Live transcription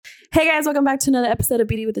Hey guys, welcome back to another episode of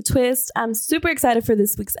Beauty with a Twist. I'm super excited for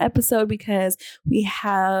this week's episode because we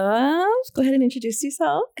have... Go ahead and introduce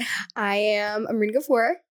yourself. I am Amreen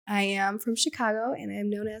Gafoor. I am from Chicago and I'm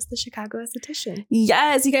known as the Chicago Esthetician.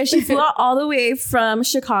 Yes, you guys, she flew out all the way from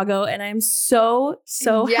Chicago and I'm so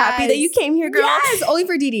happy that you came here, girl. Yes, only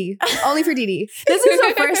for Didi. Only for Didi. This is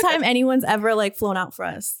the first time anyone's ever flown out for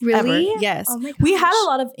us. Really? Ever. Yes. Oh my gosh. We had a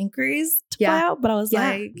lot of inquiries to fly out, but I was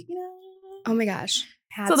like, Oh my gosh.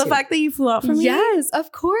 The fact that you flew out for me. Yes,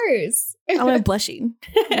 of course. I went blushing.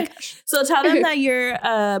 Oh my gosh. So tell them that you're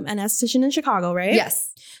an esthetician in Chicago, right? Yes.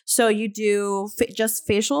 So you do just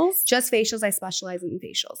facials? Just facials. I specialize in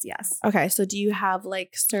facials. Yes. Okay. So do you have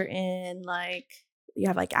certain you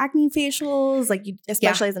have acne facials? You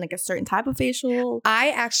specialize in a certain type of facial? I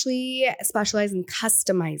actually specialize in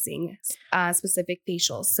customizing specific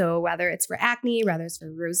facials. So whether it's for acne, whether it's for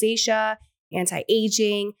rosacea,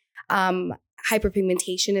 anti-aging,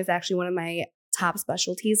 hyperpigmentation is actually one of my top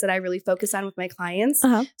specialties that I really focus on with my clients.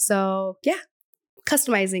 So yeah,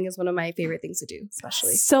 customizing is one of my favorite things to do,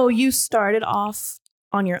 especially. So you started off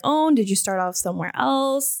on your own? Did you start off somewhere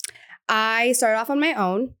else? I started off on my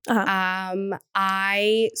own.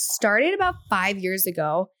 I started about 5 years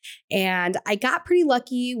ago and I got pretty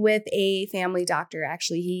lucky with a family doctor.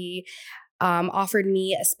 Actually, he offered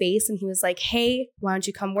me a space and he was like, hey, why don't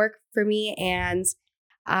you come work for me? And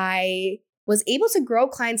I was able to grow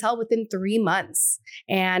clientele within 3 months.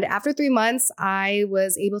 And after 3 months, I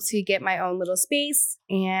was able to get my own little space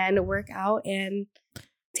and work out and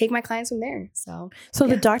take my clients from there. So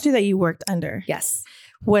the doctor that you worked under, yes,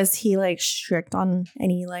 was he strict on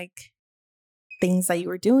any things that you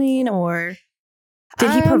were doing, or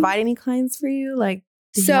did he provide any clients for you?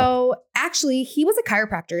 Actually, he was a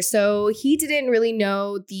chiropractor, so he didn't really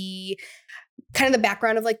know the kind of the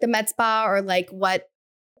background of the med spa or what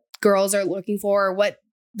girls are looking for, or what,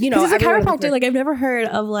 he's a chiropractor. I've never heard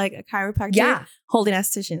of a chiropractor holding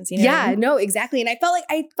estheticians. No, exactly. And I felt like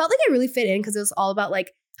I really fit in because it was all about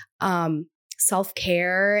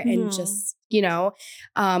self-care and just,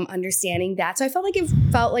 understanding that. So I felt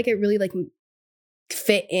like it really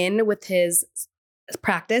fit in with his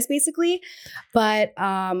practice basically. But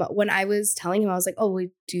when I was telling him, I was like, oh,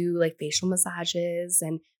 we do facial massages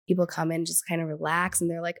and people come in just kind of relax and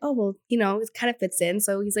they're like, oh, well, it kind of fits in.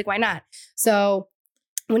 So he's like, why not? So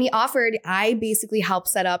when he offered, I basically helped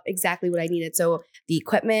set up exactly what I needed. So the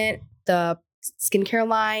equipment, the skincare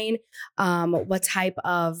line, what type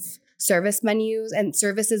of service menus and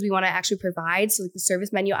services we want to actually provide. So the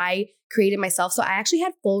service menu I created myself. So I actually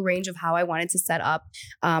had full range of how I wanted to set up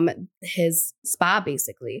his spa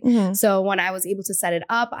basically. So when I was able to set it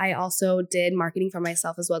up, I also did marketing for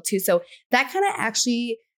myself as well too. So that kind of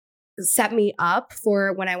actually set me up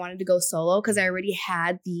for when I wanted to go solo because I already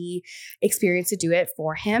had the experience to do it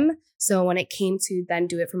for him. So when it came to then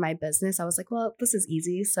do it for my business, I was like, well, this is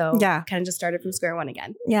easy. So kind of just started from square one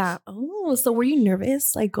again. Yeah. Oh, so were you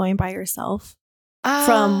nervous going by yourself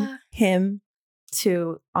from him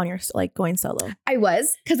to on your going solo? I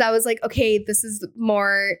was, because I was like, okay, this is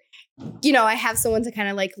more, I have someone to kind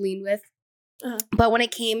of lean with. But when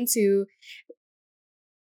it came to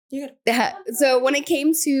so when it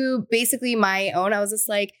came to basically my own, I was just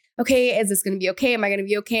like, okay, is this going to be okay? Am I going to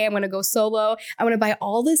be okay? I'm going to go solo. I want to buy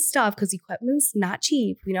all this stuff because equipment's not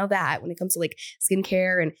cheap. We know that when it comes to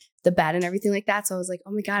skincare and the bed and everything like that. So I was like,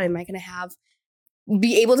 oh my God, am I going to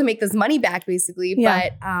be able to make this money back basically? Yeah.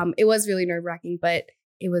 But it was really nerve wracking, but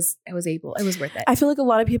it was worth it. I feel like a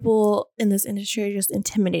lot of people in this industry are just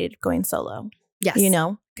intimidated going solo. Yes.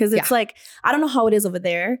 Because it's I don't know how it is over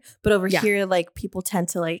there, but over here, people tend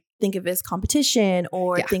to think of it as competition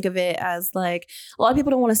or think of it as a lot of people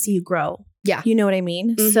don't want to see you grow. Yeah. You know what I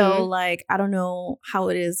mean? So I don't know how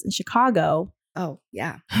it is in Chicago. Oh,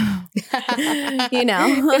 yeah. I've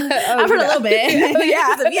heard a little bit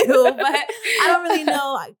because of you, but I don't really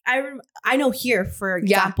know. I know here, for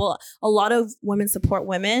example, a lot of women support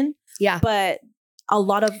women. Yeah. But a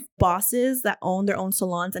lot of bosses that own their own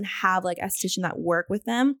salons and have esthetician that work with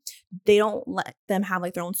them, they don't let them have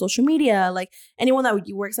their own social media. Anyone that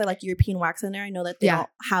works at European Wax Center, I know that they don't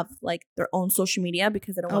have their own social media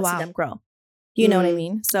because they don't want to see them grow. You know what I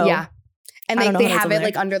mean? So yeah, and they have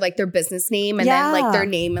it under their business name and then their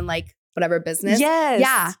name and whatever business. Yes.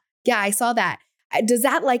 Yeah. I saw that. Does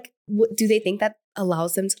that do they think that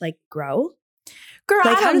allows them to grow? Girl,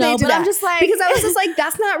 I don't know, but I'm just because I was just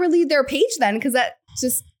that's not really their page then, because that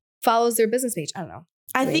just follows their business page. I don't know.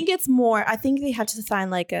 I think it's more, I think they have to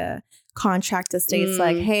sign a contract that states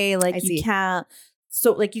hey, you can't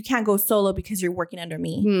so like you can't go solo because you're working under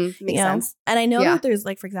me. Makes sense. And I know that there's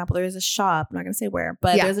like, for example, there's a shop, I'm not going to say where,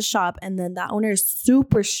 but there's a shop, and then that owner is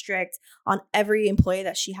super strict on every employee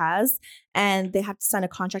that she has, and they have to sign a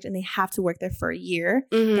contract and they have to work there for a year.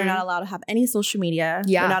 They're not allowed to have any social media.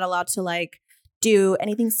 They're not allowed to like do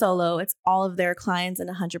anything solo. It's all of their clients and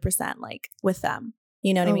 100% like with them.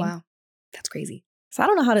 You know what I mean? Wow. That's crazy. So I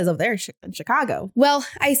don't know how it is over there in Chicago. Well,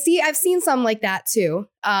 I've seen some like that too,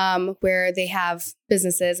 where they have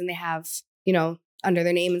businesses and they have, you know, under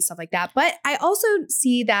their name and stuff like that. But I also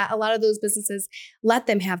see that a lot of those businesses let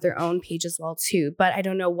them have their own page as well too. But I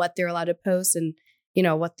don't know what they're allowed to post and, you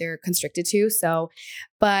know, what they're constricted to. So,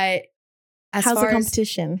 but as how's far the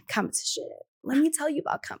competition? Let me tell you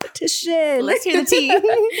about competition. Let's hear the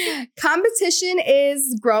tea. Competition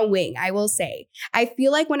is growing, I will say. I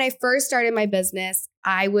feel like when I first started my business,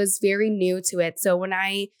 I was very new to it. So when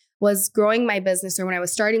I was growing my business or when I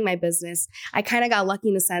was starting my business, I kind of got lucky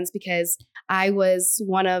in a sense because I was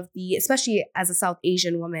one of the, especially as a South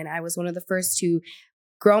Asian woman, I was one of the first to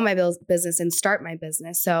grow my business and start my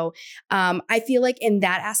business. So I feel like in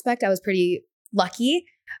that aspect, I was pretty lucky.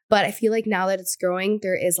 But I feel like now that it's growing,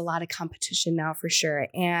 there is a lot of competition now for sure.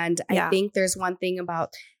 And I think there's one thing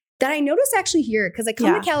about that I noticed actually here, because I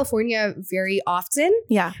come to California very often.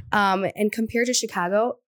 Yeah. And compared to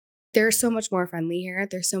Chicago, they're so much more friendly here.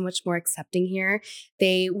 They're so much more accepting here.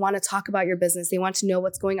 They want to talk about your business. They want to know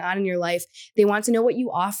what's going on in your life. They want to know what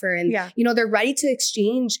you offer. And, you know, they're ready to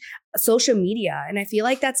exchange social media. And I feel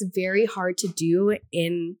like that's very hard to do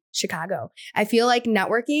in Chicago. I feel like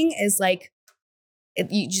networking is like,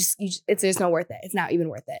 there's no worth it. It's not even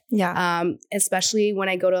worth it. Yeah. Especially when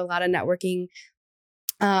I go to a lot of networking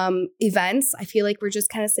events, I feel like we're just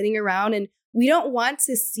kind of sitting around and we don't want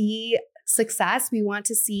to see success. We want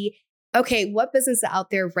to see, okay, what business is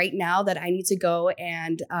out there right now that I need to go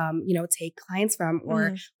and, you know, take clients from,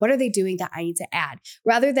 or what are they doing that I need to add,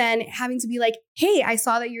 rather than having to be like, hey, I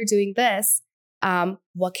saw that you're doing this.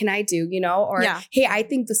 What can I do? You know, or hey, I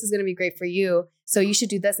think this is going to be great for you. So you should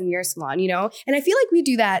do this in your salon, you know? And I feel like we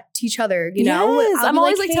do that to each other, you know? I'm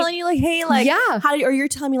always like telling you like, hey, like, or you're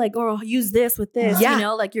telling me like, oh, use this with this, you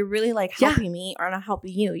know? Like you're really like helping me or not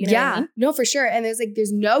helping you, you know what I mean? No, for sure. And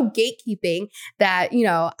there's no gatekeeping that, you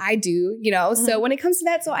know, I do, you know? So when it comes to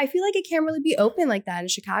that, so I feel like it can't really be open like that in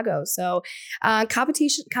Chicago. So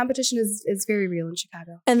competition is very real in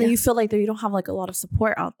Chicago. And then you feel like that you don't have like a lot of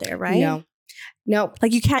support out there, right? No.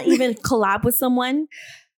 Like you can't even collab with someone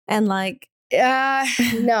and like,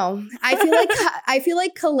 no, I feel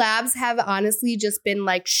like collabs have honestly just been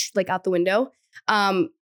like out the window.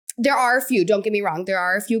 There are a few, don't get me wrong. There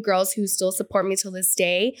are a few girls who still support me till this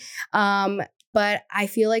day. But I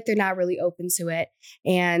feel like they're not really open to it.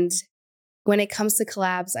 And when it comes to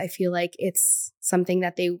collabs, I feel like it's something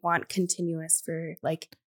that they want continuous for like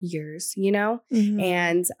years, you know?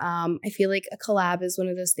 And I feel like a collab is one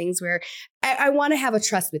of those things where I want to have a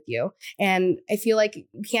trust with you. And I feel like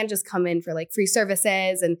you can't just come in for like free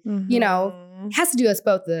services and, you know, it has to do us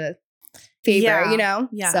both the favor, you know?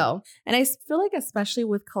 Yeah. So, and I feel like especially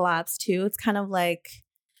with collabs too, it's kind of like,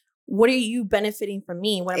 what are you benefiting from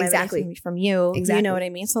me? What am I benefiting from you? Exactly. You know what I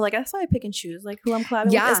mean? So like, that's why I pick and choose like who I'm collabing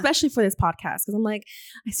with, especially for this podcast. Cause I'm like,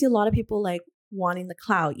 I see a lot of people like wanting the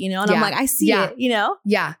clout, you know? And I'm like, I see it, you know?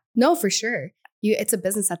 Yeah. No, for sure. It's a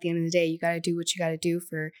business at the end of the day. You got to do what you got to do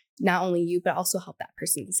for not only you, but also help that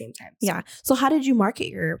person at the same time. So. Yeah. So how did you market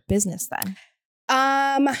your business then?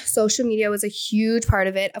 Social media was a huge part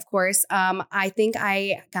of it, of course. I think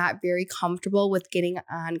I got very comfortable with getting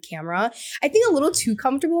on camera. I think a little too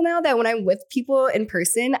comfortable now that when I'm with people in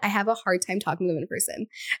person, I have a hard time talking to them in person.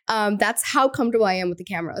 That's how comfortable I am with the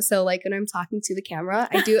camera. So like when I'm talking to the camera,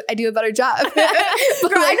 I do a better job. Girl,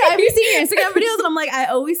 I've seen your Instagram videos and I'm like, I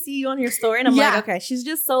always see you on your story and I'm like, okay, she's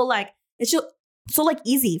just so like, it's just so like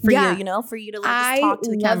easy for you, you know, for you to like just talk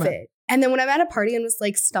to the camera. It. And then when I'm at a party and was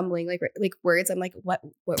like stumbling, like words, I'm like,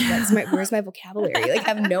 where's my vocabulary? Like,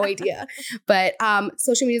 I have no idea. But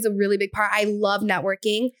social media is a really big part. I love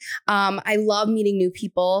networking. I love meeting new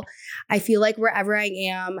people. I feel like wherever I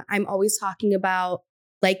am, I'm always talking about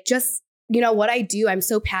like just, you know, what I do. I'm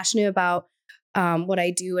so passionate about what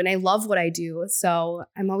I do and I love what I do. So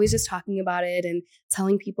I'm always just talking about it and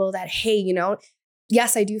telling people that, hey, you know,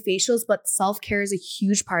 yes, I do facials, but self-care is a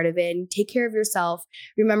huge part of it. And take care of yourself.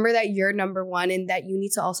 Remember that you're number one and that you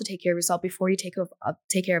need to also take care of yourself before you take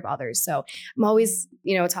care of others. So I'm always,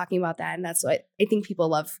 you know, talking about that. And that's what I think people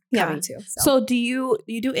love coming to. So do you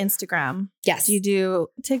do Instagram? Yes. Do you do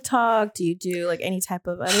TikTok? Do you do like any type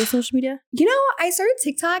of other social media? You know, I started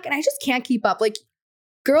TikTok and I just can't keep up. Like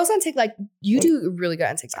Girls on TikTok, you do really good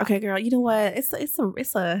on TikTok. Okay, girl. You know what? It's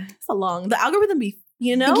a long. The algorithm be.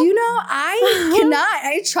 I cannot.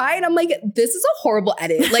 I try and I'm like, this is a horrible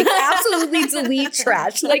edit. Like, absolutely delete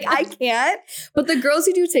trash. Like, I can't. But the girls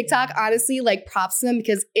who do TikTok, honestly, like, props to them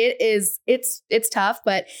because it's tough.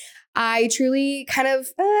 But I truly kind of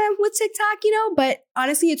with TikTok, but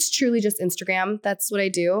honestly, it's truly just Instagram. That's what I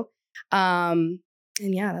do. And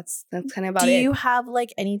yeah, that's kind of about it. Do you have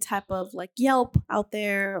like any type of like Yelp out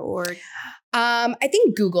there or? I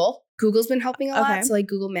think Google's been helping a lot. So like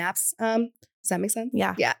Google Maps. Does that make sense?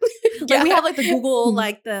 Yeah. Yeah. Like we have like the Google,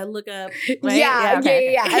 like the lookup. Right? Yeah.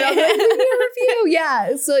 Okay. Yeah. I don't know. Review.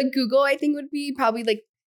 Yeah. So like Google, I think would be probably like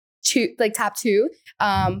top two.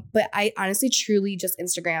 But I honestly truly just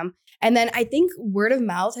Instagram. And then I think word of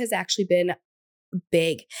mouth has actually been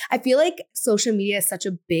big. I feel like social media is such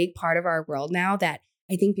a big part of our world now that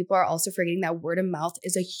I think people are also forgetting that word of mouth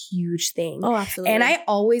is a huge thing. Oh, absolutely. And I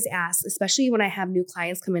always ask, especially when I have new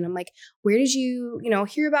clients come in, I'm like, where did you,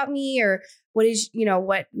 hear about me? Or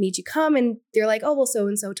what made you come? And they're like, oh, well,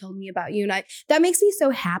 so-and-so told me about you. And that makes me so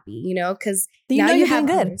happy, because now you have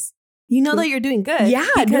good. Others. You know that you're doing good. Yeah,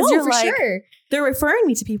 because you're for sure. They're referring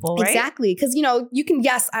me to people, right? Exactly. Because, you can,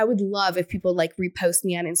 yes, I would love if people like repost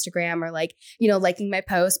me on Instagram or like, liking my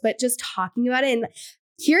post, but just talking about it and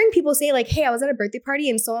hearing people say like, hey, I was at a birthday party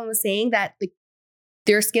and someone was saying that like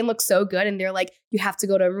their skin looks so good. And they're like, you have to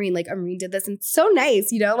go to Amreen. Like Amreen did this. And it's so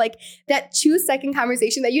nice, like that 2-second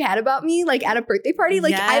conversation that you had about me, like at a birthday party.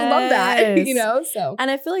 Like, yes. I love that, so.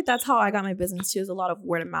 And I feel like that's how I got my business too, is a lot of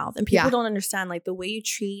word of mouth. And people don't understand like the way you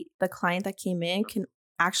treat the client that came in can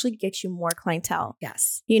actually get you more clientele.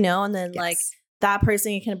 Yes. And then like that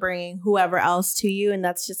person can bring whoever else to you. And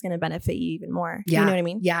that's just going to benefit you even more. Yeah. You know what I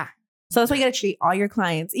mean? Yeah. So that's why you got to treat all your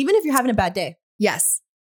clients, even if you're having a bad day. Yes.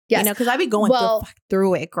 Yes. Because I be going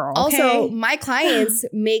through it, girl. Okay? Also, my clients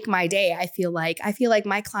make my day. I feel like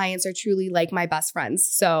my clients are truly like my best friends.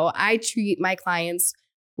 So I treat my clients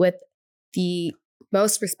with the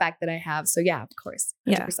most respect that I have. So yeah, of course.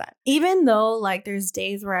 100%. Yeah. Even though like there's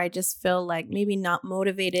days where I just feel like maybe not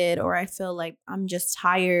motivated or I feel like I'm just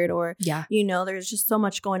tired or, there's just so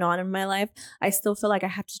much going on in my life. I still feel like I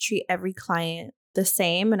have to treat every client the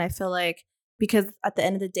same. And I feel like because at the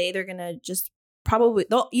end of the day, they're going to just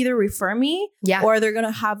they'll either refer me or they're going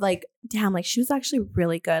to have like, damn, like she was actually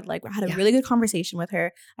really good. Like I had a really good conversation with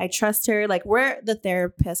her. I trust her. Like we're the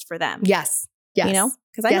therapist for them. Yes. Yes.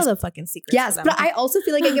 Because I know the fucking secrets. Yes. But I also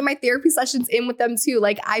feel like I get my therapy sessions in with them too.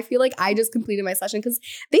 Like I feel like I just completed my session because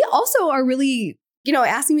they also are really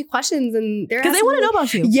asking me questions and they're because they want to know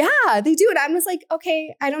about you. Yeah, they do. And I'm just like,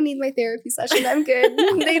 okay, I don't need my therapy session. I'm good.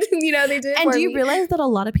 they did it. And do you realize that a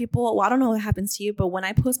lot of people, well, I don't know what happens to you, but when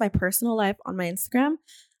I post my personal life on my Instagram,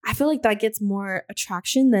 I feel like that gets more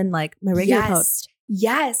attraction than like my regular post.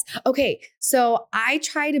 Yes. Okay. So I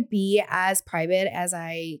try to be as private as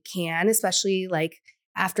I can, especially like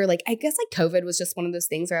after like, I guess like COVID was just one of those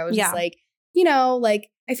things where I was just like,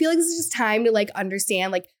 like I feel like this is just time to like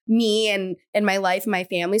understand like me and my life and my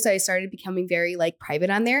family. So I started becoming very like private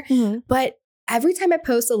on there. Mm-hmm. But every time I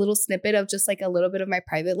post a little snippet of just like a little bit of my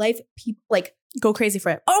private life, people like go crazy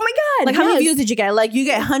for it. Oh my God. Like how many views did you get? Like you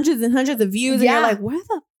get hundreds and hundreds of views and you're like, where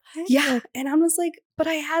the heck? Yeah. And I'm just like, but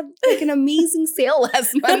I had like an amazing sale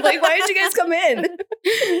last month. Like, why did you guys come in?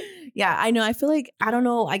 Yeah, I know. I feel like, I don't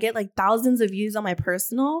know. I get like thousands of views on my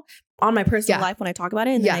personal life when I talk about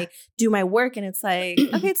it. And then I do my work and it's like,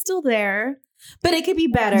 okay, it's still there, but it could be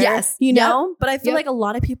better. Yes. But I feel like a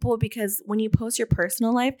lot of people, because when you post your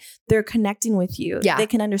personal life, they're connecting with you. Yeah. They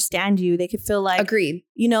can understand you. They could feel like, agreed.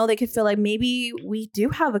 They could feel like maybe we do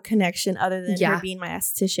have a connection other than her being my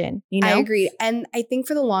esthetician. I agree. And I think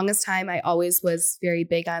for the longest time, I always was very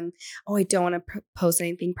big on, I don't want to post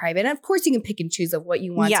anything private. And of course you can pick and choose of what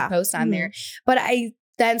you want to post on there. But I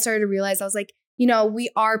then started to realize, I was like, we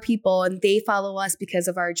are people and they follow us because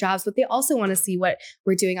of our jobs, but they also want to see what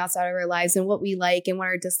we're doing outside of our lives and what we like and what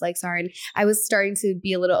our dislikes are. And I was starting to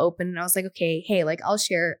be a little open and I was like, okay, hey, like I'll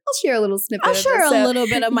share a little snippet. I'll share a little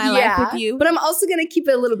bit of my life with you, but I'm also going to keep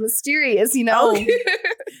it a little mysterious,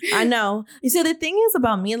 I know. You see, the thing is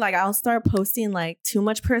about me, like I'll start posting like too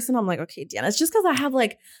much personal. I'm like, okay, Deanna, it's just because I have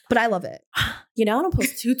like, but I love it. I don't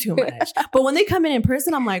post too much. But when they come in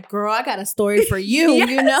person, I'm like, girl, I got a story for you,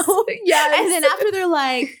 Yes. And then after they're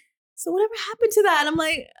like, so whatever happened to that? And I'm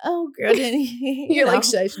like, oh, girl, you're like,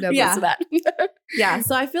 I should never post that. Yeah.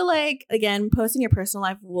 So I feel like, again, posting your personal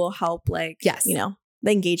life will help, like, the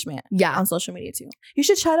engagement on social media too. You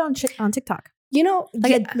should try it on TikTok.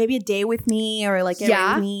 Like maybe a day with me or like get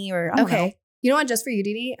ready with me or I don't know. You know what? Just for you,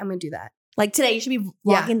 Didi, I'm going to do that. Like today, you should be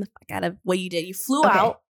vlogging the fuck out of what you did. You flew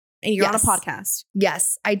out. And you're on a podcast.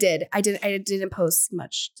 Yes, I did. I didn't post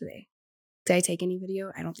much today. Did I take any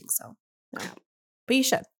video? I don't think so. No. But you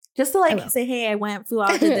should. Just to like say, hey, I went, flew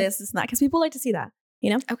out, did this, and that. Because people like to see that,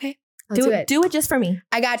 you know? Okay. Do it just for me.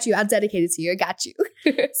 I got you. I'll dedicate it to you. I got you.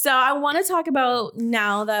 So I want to talk about,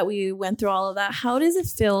 now that we went through all of that, how does it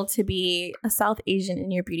feel to be a South Asian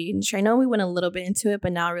in your beauty industry? I know we went a little bit into it,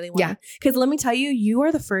 but now I really want to. Because let me tell you, you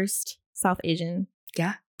are the first South Asian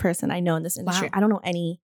person I know in this industry. Wow. I don't know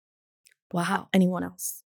anyone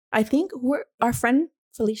else. I think our friend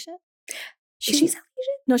Felicia. She's South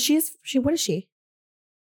Asian? No, what is she?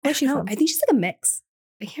 Where's she from? I think she's like a mix.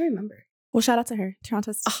 I can't remember. Well, shout out to her.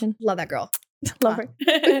 Toronto Esthetician. Love that girl. Love her.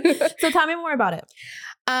 So tell me more about it.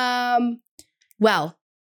 Well,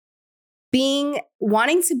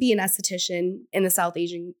 wanting to be an esthetician in the South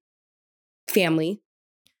Asian family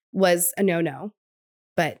was a no-no.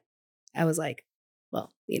 But I was like,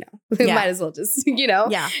 well, might as well just,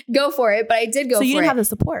 go for it. But I did go for it. So you didn't have the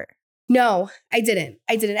support? No, I didn't.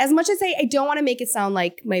 As much as I don't want to make it sound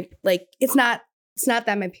like it's not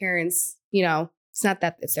that my parents, it's not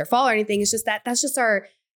that it's their fault or anything. It's just that's just our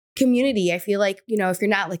community. I feel like, if you're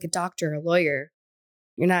not like a doctor or a lawyer,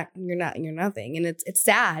 you're nothing. And it's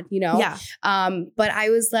sad, Yeah. But I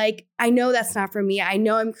was like, I know that's not for me. I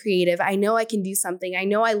know I'm creative. I know I can do something. I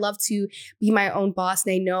know I love to be my own boss,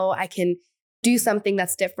 and I know I can do something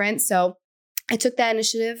that's different. So I took that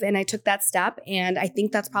initiative and I took that step. And I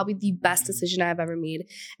think that's probably the best decision I've ever made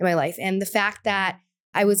in my life. And the fact that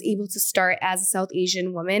I was able to start as a South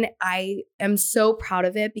Asian woman, I am so proud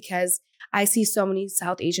of it, because I see so many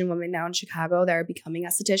South Asian women now in Chicago that are becoming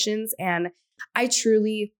estheticians. And I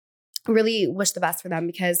truly, really wish the best for them,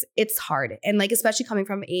 because it's hard. And like, especially coming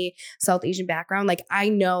from a South Asian background, like I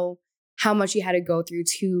know how much you had to go through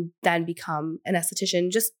to then become an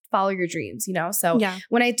esthetician. Just follow your dreams, So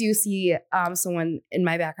when I do see someone in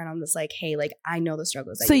my background, I'm just like, hey, like I know the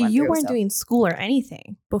struggles that you weren't doing school or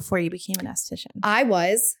anything before you became an esthetician? I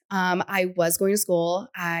was going to school.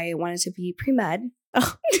 I wanted to be pre-med.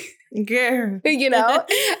 Oh, girl.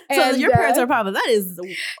 So your parents are probably, that is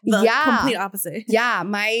the complete opposite. Yeah.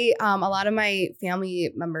 A lot of my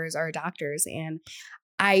family members are doctors, and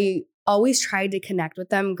I always tried to connect with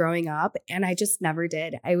them growing up, and I just never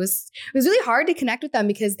did. It was really hard to connect with them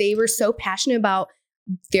because they were so passionate about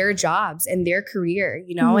their jobs and their career,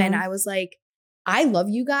 Mm-hmm. And I was like, I love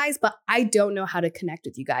you guys, but I don't know how to connect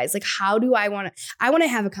with you guys. Like, how do I want to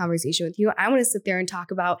have a conversation with you. I want to sit there and talk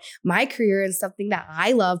about my career and something that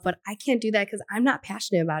I love, but I can't do that because I'm not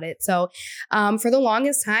passionate about it. So for the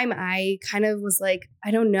longest time, I kind of was like, I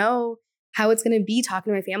don't know how it's going to be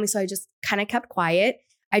talking to my family. So I just kind of kept quiet.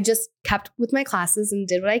 I just kept with my classes and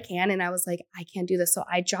did what I can. And I was like, I can't do this. So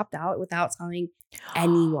I dropped out without telling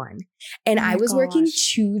anyone. And I was working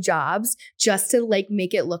 2 jobs just to like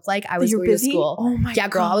make it look like I was going to school. Oh my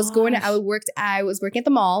God. Girl, I was working at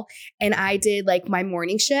the mall, and I did like my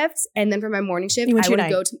morning shifts. And then for my morning shift, I would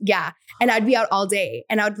go to, and I'd be out all day,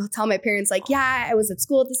 and I would tell my parents like, I was at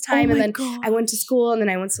school at this time. And then I went to school, and then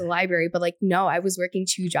I went to the library. But like, no, I was working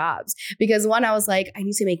 2 jobs because one, I was like, I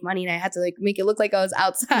need to make money, and I had to like make it look like I was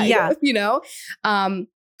outside,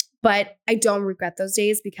 but I don't regret those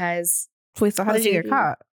days because. Wait, so how did you get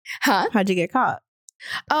caught? Huh? How'd you get caught?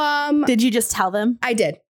 Did you just tell them? I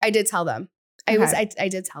did tell them. Okay. I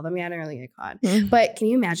did tell them. Yeah, I didn't really get caught. Mm-hmm. But can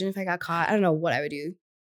you imagine if I got caught? I don't know what I would do.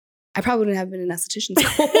 I probably wouldn't have been an esthetician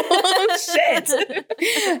school.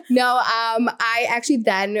 Shit. No, I actually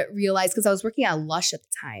then realized, because I was working at Lush at the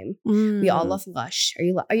time. We all love Lush. Are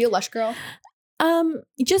you a Lush girl?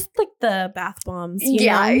 Just like the bath bombs.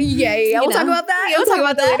 Yeah. We'll talk about that. We'll talk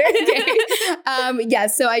about that later. Okay.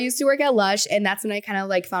 So I used to work at Lush, and that's when I kind of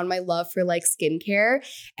like found my love for like skincare.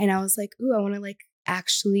 And I was like, ooh, I want to like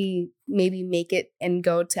actually maybe make it and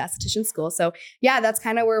go to esthetician school. So yeah, that's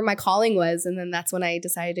kind of where my calling was. And then that's when I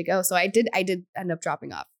decided to go. So I did end up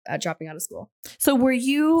dropping out of school. So were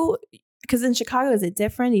you, because in Chicago, is it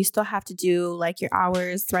different? You still have to do like your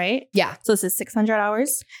hours, right? Yeah. So is it 600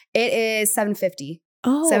 hours? It is 750.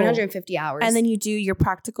 Oh. 750 hours. And then you do your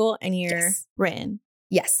practical and your written.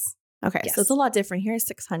 Yes. Okay. Yes. So it's a lot different. Here is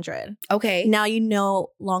 600. Okay. Now you no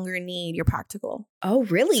longer need your practical. Oh,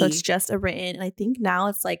 really? So it's just a written. And I think now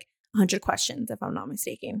it's like 100 questions, if I'm not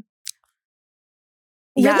mistaken.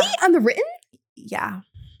 Really? On the written? Yeah.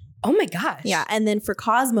 Oh my gosh. Yeah. And then for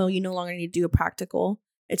Cosmo, you no longer need to do a practical.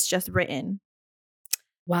 It's just written.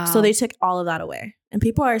 Wow. So they took all of that away. And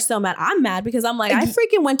people are so mad. I'm mad because I'm like, I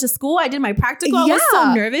freaking went to school. I did my practical. I was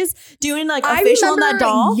so nervous doing like a facial on that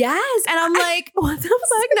doll. Yes. And I'm like, what the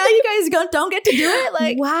fuck? Now you guys don't get to do it?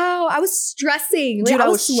 Like, wow. I was stressing. Dude, I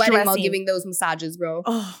was sweating while giving those massages, bro.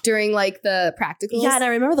 During like the practicals. Yeah. And I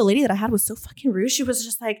remember the lady that I had was so fucking rude. She was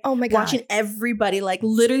just like, oh my God, watching everybody, like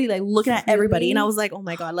literally like looking at everybody. And I was like, oh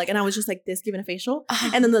my God. Like, and I was just like this giving a facial.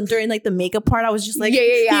 And then during like the makeup part, I was just like,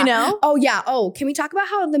 you know? Oh yeah. Oh, can we talk about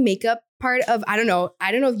how the makeup part of, I don't know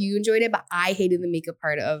if you enjoyed it, but I hated the makeup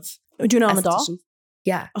part of doing it on the doll.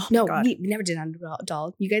 Yeah. Oh no, we never did it on a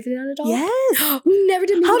doll. You guys did it on a doll? Yes. We never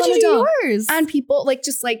did makeup on a doll. How did you do yours? On people, like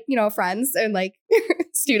just like, you know, friends and like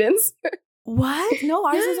students. What? No,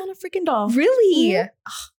 ours was on a freaking doll. Really? I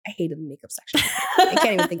hated the makeup section. I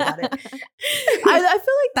can't even think about it. I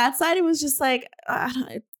feel like that side, it was just like,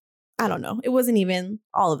 I don't know. It wasn't even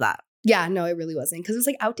all of that. Yeah, no, it really wasn't because it was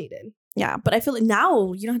like outdated. Yeah, but I feel like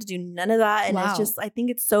now you don't have to do none of that. And it's just, I think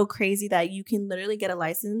it's so crazy that you can literally get a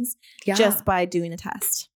license just by doing a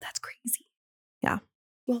test. That's crazy. Yeah.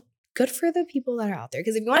 Well, good for the people that are out there.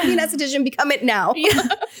 Because if you want to be an esthetician, become it now.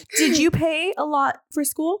 Did you pay a lot for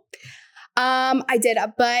school? I did,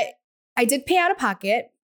 but I did pay out of pocket.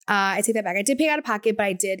 I take that back. I did pay out of pocket, but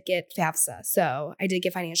I did get FAFSA. So I did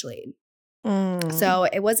get financial aid. So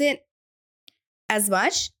it wasn't as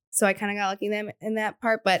much. So I kind of got lucky in that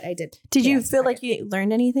part, but I did. Did you feel like you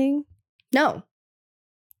learned anything? No.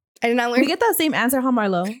 I did not learn. We get that same answer, huh,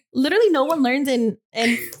 Marlo? Literally no one learns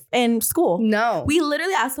in school. No. We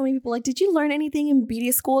literally ask so many people, like, did you learn anything in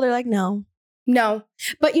beauty school? They're like, no. No.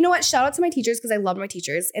 But you know what? Shout out to my teachers because I love my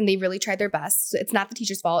teachers and they really tried their best. So it's not the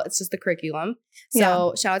teacher's fault. It's just the curriculum.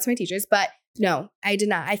 So shout out to my teachers. But no, I did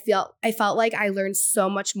not. I felt like I learned so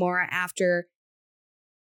much more after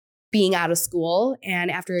being out of school and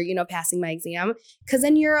after, you know, passing my exam, because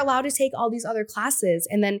then you're allowed to take all these other classes.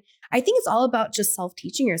 And then I think it's all about just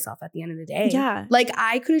self-teaching yourself at the end of the day. Yeah. Like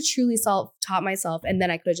I could have truly self-taught myself and then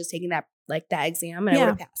I could have just taken that exam and I would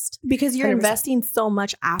have passed. Because you're 100%. Investing so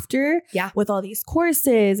much after with all these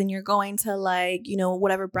courses and you're going to like, you know,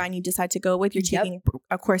 whatever brand you decide to go with, you're taking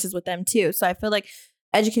courses with them too. So I feel like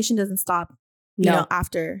education doesn't stop, you know,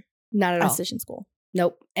 after not at all esthetician school.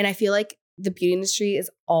 Nope. And I feel like the beauty industry is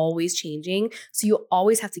always changing. So you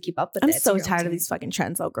always have to keep up with it. I'm so tired of these fucking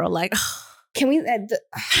trends though, girl. Like, can we, like,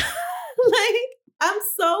 I'm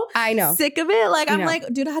so sick of it. Like, I'm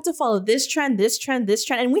like, dude, I have to follow this trend.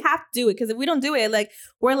 And we have to do it because if we don't do it, like,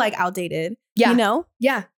 we're like outdated. Yeah. You know?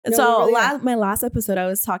 Yeah. And so my last episode, I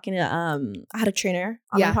was talking to, I had a trainer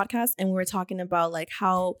on my podcast and we were talking about like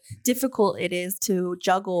how difficult it is to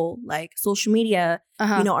juggle like social media,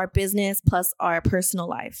 you know, our business plus our personal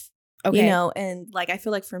life. Okay. You know, and like I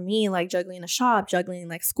feel like for me, like juggling a shop, juggling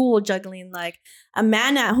like school, juggling like a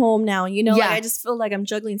man at home now, you know, like I just feel like I'm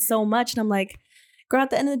juggling so much. And I'm like, girl, at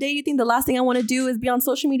the end of the day, you think the last thing I want to do is be on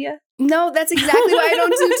social media? No, that's exactly why I don't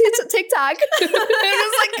do TikTok.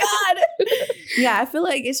 It's like, God. Yeah, I feel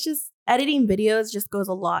like it's just editing videos just goes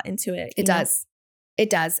a lot into it. It does. It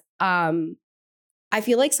does. I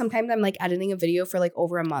feel like sometimes I'm like editing a video for like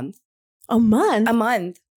over a month. A month? A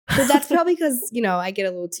month. But that's probably because, you know, I get a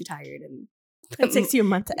little too tired and it takes you a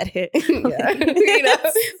month to edit. You know,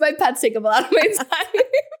 my pets take up a lot of my time.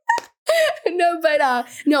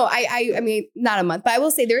 No, I mean, not a month, but I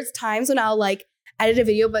will say there's times when I'll like edit a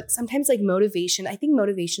video, but sometimes like motivation, I think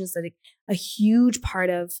motivation is like a huge part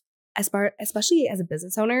of, especially as a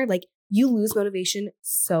business owner, like you lose motivation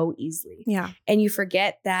so easily. Yeah. And you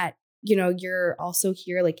forget that, you know, you're also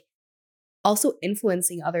here, like also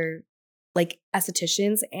influencing other like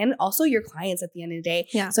estheticians and also your clients at the end of the day.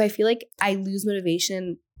 Yeah. So I feel like I lose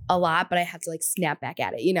motivation a lot, but I have to like snap back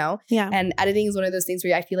at it, you know? Yeah. And editing is one of those things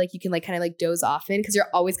where I feel like you can like kind of like doze off in because you're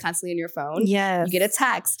always constantly on your phone. Yeah. You get a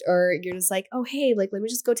text or you're just like, oh, hey, like, let me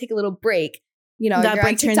just go take a little break. You know, that you're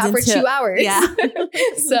break on TikTok for 2 hours. Yeah.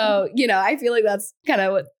 So, you know, I feel like that's kind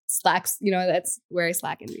of what slacks, you know, that's where I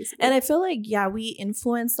slack in basically. And I feel like, we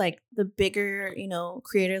influence like the bigger, you know,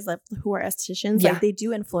 creators like who are estheticians. Like they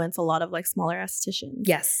do influence a lot of like smaller estheticians.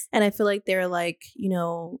 Yes. And I feel like they're like, you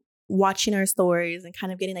know, watching our stories and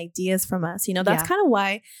kind of getting ideas from us. You know, that's kind of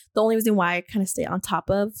why, the only reason why I kind of stay on top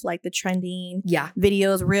of like the trending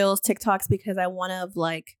videos, reels, TikToks, because I want to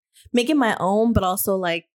like make it my own, but also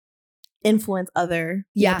like influence other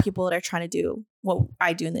you know, people that are trying to do what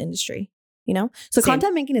I do in the industry. You know, so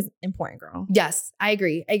content making is important, girl. Yes, I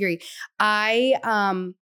agree. I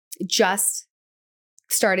just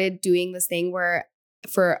started doing this thing where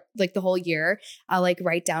for like the whole year, I'll like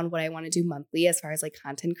write down what I want to do monthly as far as like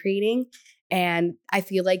content creating. And I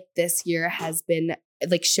feel like this year has been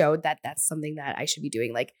like showed that that's something that I should be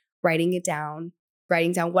doing, like writing it down,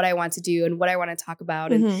 writing down what I want to do and what I want to talk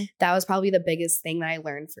about. And that was probably the biggest thing that I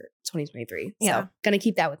learned for 2023. So gonna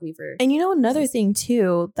keep that with me for. And another thing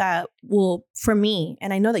too that will, for me,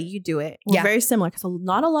 and I know that you do it, we're very similar because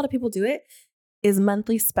not a lot of people do it, is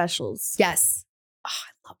monthly specials. Yes.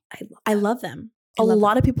 Oh, I love them. A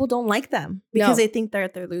lot of people don't like them because they think they're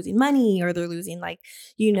losing money, or they're losing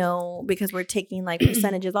because we're taking like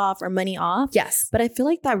percentages off or money off. Yes. But I feel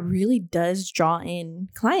like that really does draw in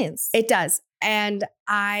clients. It does. And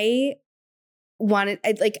I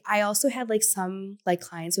also had like some like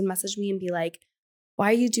clients would message me and be like, why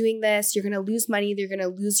are you doing this? You're going to lose money. You're going to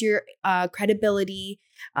lose your credibility.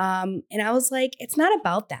 And I was like, it's not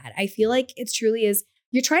about that. I feel like it truly is.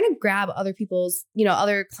 You're trying to grab other people's,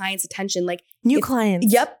 other clients' attention. Like new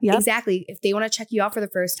clients. Yep, exactly. If they want to check you out for the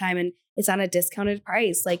first time and it's on a discounted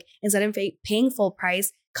price, like instead of paying full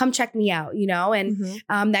price, come check me out,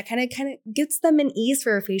 and that kind of gets them an ease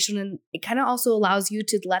for a facial, and it kind of also allows you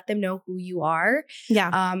to let them know who you are.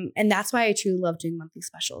 Yeah. And that's why I truly love doing monthly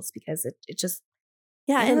specials, because it just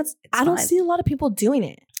and it's I don't see a lot of people doing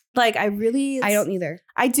it. Like I don't either.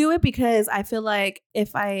 I do it because I feel like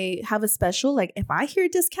if I have a special, like if I hear a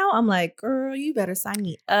discount, I'm like, girl, you better sign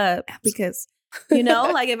me up. Because,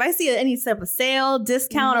 like if I see any type of sale,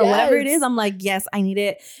 discount or whatever it is, I'm like, yes, I need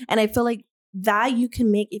it. And I feel like that you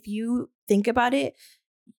can make, if you think about it,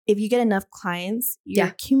 if you get enough clients, you're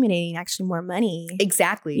accumulating actually more money.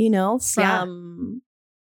 Exactly. From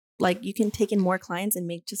like you can take in more clients and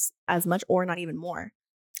make just as much or not even more.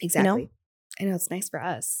 Exactly. I know, it's nice for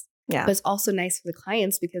us. Yeah. But it's also nice for the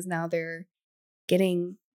clients because now they're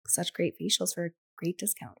getting such great facials for a great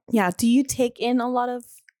discount. Yeah. Do you take in a lot of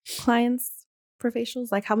clients for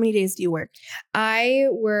facials? Like how many days do you work? I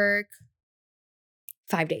work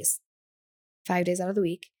 5 days. 5 days out of the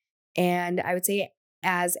week. And I would say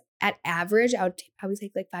at average, I would probably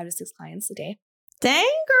take like 5 to 6 clients a day. Dang,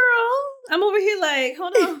 girl. I'm over here like,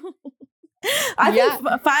 hold on. I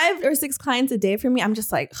think 5 or 6 clients a day for me. I'm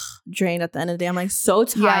just like drained at the end of the day. I'm like so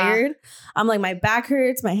tired. I'm like, my back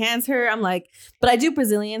hurts, my hands hurt. I'm like, but I do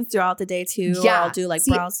Brazilians throughout the day too. Yeah. Or I'll do like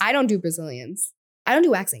brows. I don't do Brazilians. I don't do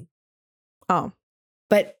waxing. Oh.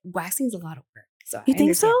 But waxing is a lot of work. So you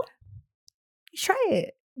think so? Try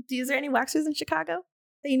it. Is there any waxers in Chicago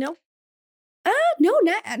that you know? No,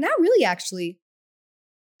 not really actually.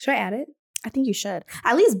 Should I add it? I think you should.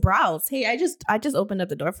 At least brows. Hey, I just opened up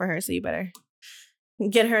the door for her, so you better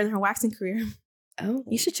get her in her waxing career. Oh,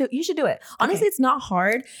 you should do it. Honestly, It's not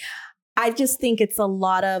hard. I just think it's a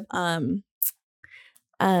lot of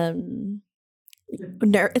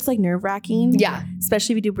it's like nerve-wracking. Yeah,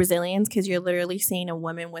 especially if you do Brazilians, because you're literally seeing a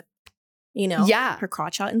woman with her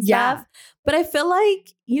crotch out and stuff. Yeah. But I feel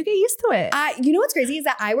like you get used to it. You know what's crazy is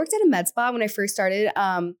that I worked at a med spa when I first started.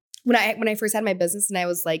 When I first had my business and I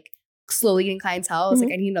was like slowly getting clientele, I was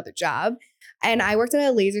like, I need another job. And I worked at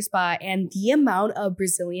a laser spa, and the amount of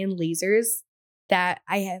Brazilian lasers that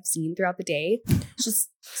I have seen throughout the day, just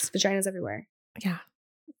vaginas everywhere. Yeah.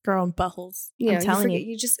 Girl, and buttholes. I'm telling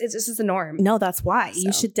you. It's just the norm. No, that's why. So.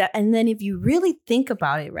 You should. And then if you really think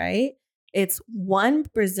about it, right? It's one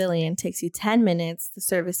Brazilian takes you 10 minutes. The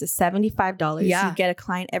service is $75. Yeah. You get a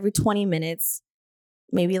client every 20 minutes,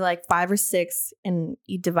 maybe like 5 or 6, and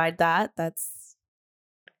you divide that. That's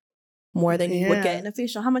more than you would get in a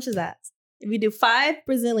facial. How much is that? If you do 5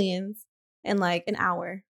 Brazilians in like an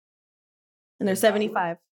hour, and they're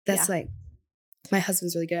 75. That's like, my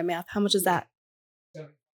husband's really good at math. How much is that?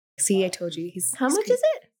 See, I told you. How much is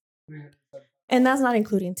it? And that's not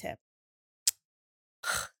including tip.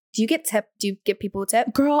 Do you get tip? Do you get people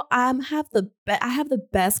tip? Girl, I have the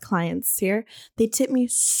best clients here. They tip me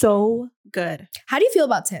so good. How do you feel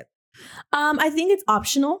about tip? I think it's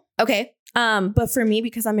optional. Okay. But for me,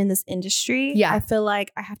 because I'm in this industry, I feel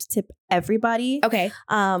like I have to tip everybody. Okay.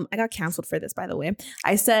 I got canceled for this, by the way.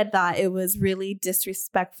 I said that it was really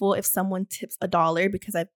disrespectful if someone tips $1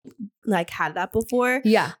 because I've like had that before.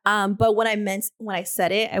 Yeah. But when I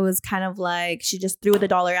said it, I was kind of like, she just threw the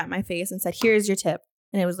 $1 at my face and said, "Here's your tip."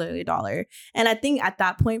 And it was literally $1. And I think at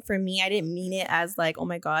that point for me, I didn't mean it as like, oh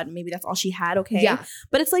my God, maybe that's all she had. Okay. Yeah.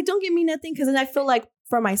 But it's like, don't give me nothing. Cause then I feel like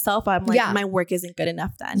for myself, I'm like, my work isn't good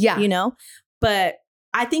enough then. Yeah. But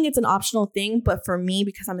I think it's an optional thing. But for me,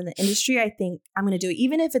 because I'm in the industry, I think I'm going to do it.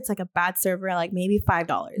 Even if it's like a bad server, like maybe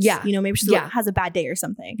 $5. Yeah. Maybe she has a bad day or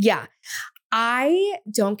something. Yeah. I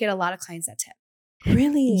don't get a lot of clients that tip.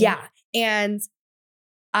 Really? Yeah. And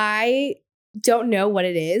I don't know what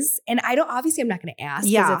it is. And I'm not going to ask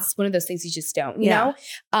because it's one of those things you just don't, you know?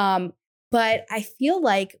 But I feel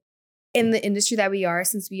like in the industry that we are,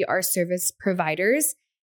 since we are service providers,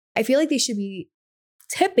 I feel like they should be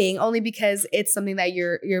tipping only because it's something that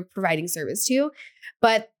you're providing service to,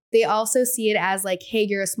 but they also see it as like, hey,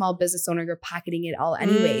 you're a small business owner, you're pocketing it all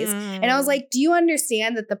anyways. And I was like, do you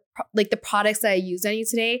understand that the products that I used on you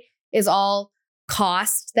today is all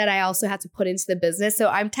cost that I also have to put into the business? So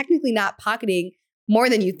I'm technically not pocketing more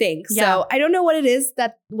than you think. Yeah. So I don't know what it is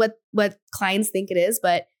that what clients think it is,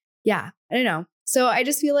 but yeah, I don't know. So I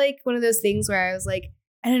just feel like one of those things where I was like,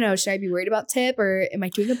 I don't know, should I be worried about tip or am I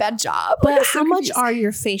doing a bad job? But how much are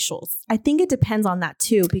your facials? I think it depends on that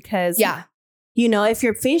too, because you know, if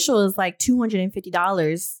your facial is like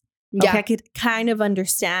 $250, okay, I could kind of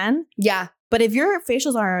understand. Yeah. But if your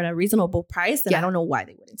facials are at a reasonable price, then I don't know why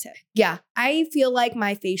they wouldn't tip. Yeah. I feel like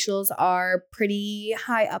my facials are pretty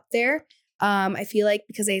high up there. I feel like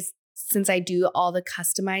because since I do all the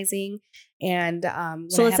customizing and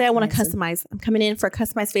so let's say I want to customize. I'm coming in for a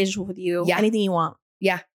customized facial with you. Yeah. Anything you want.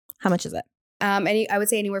 Yeah. How much is it? I would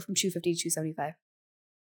say anywhere from $250 to $275.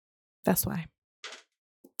 That's why.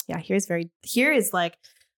 Yeah, here is like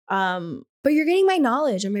but you're getting my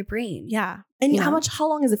knowledge and my brain. Yeah. And how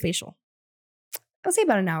long is a facial? I'll say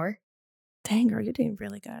about an hour. Dang, girl, you're doing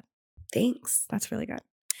really good. Thanks. That's really good.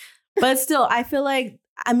 But still, I feel like,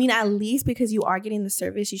 I mean, at least because you are getting the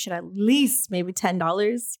service, you should at least maybe $10,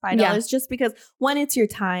 $5, just because when it's your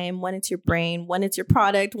time, when it's your brain, when it's your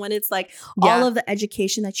product, when it's like all of the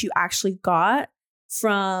education that you actually got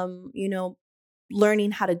from, you know,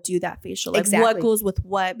 learning how to do that facial, like what goes with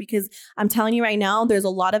what, because I'm telling you right now, there's a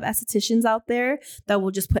lot of estheticians out there that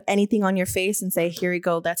will just put anything on your face and say, here you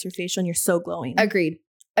go, that's your facial and you're so glowing. Agreed.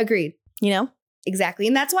 You know? Exactly.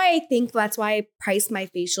 And that's why I priced my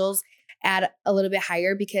facials at a little bit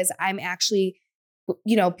higher, because I'm actually,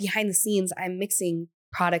 you know, behind the scenes, I'm mixing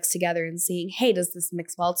products together and seeing, hey, does this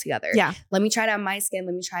mix well together? Yeah. Let me try it on my skin.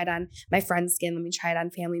 Let me try it on my friend's skin. Let me try it on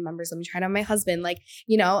family members. Let me try it on my husband. Like,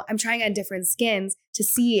 you know, I'm trying on different skins to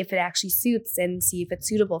see if it actually suits and see if it's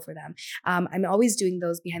suitable for them. I'm always doing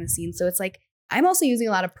those behind the scenes. So it's like, I'm also using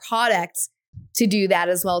a lot of products to do that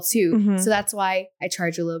as well too. Mm-hmm. So that's why I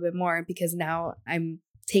charge a little bit more, because now I'm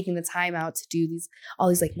taking the time out to do all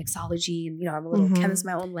these like mixology, and you know, I'm a little chemist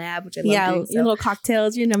in my own lab, which I love doing. Your little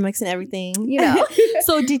cocktails, you know, mixing everything, you know.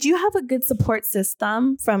 So did you have a good support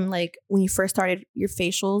system from like when you first started your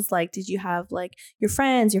facials? Like, did you have like your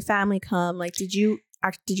friends, your family come? Like, did you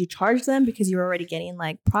charge them because you were already getting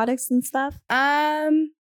like products and stuff?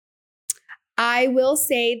 I will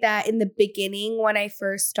say that in the beginning, when I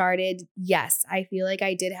first started, yes, I feel like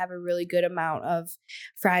I did have a really good amount of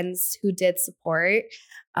friends who did support,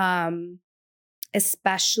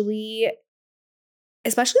 especially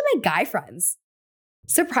my guy friends.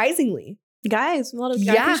 Surprisingly, guys, a lot of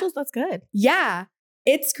guy facials. That's good. Yeah,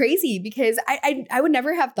 it's crazy because I would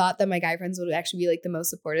never have thought that my guy friends would actually be like the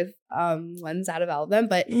most supportive ones out of all of them,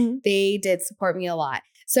 but they did support me a lot.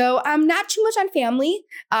 So not too much on family,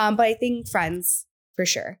 but I think friends for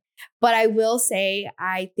sure. But I will say,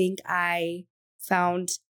 I think I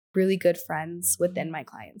found really good friends within my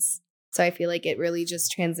clients. So I feel like it really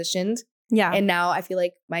just transitioned. Yeah. And now I feel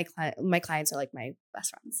like my clients are like my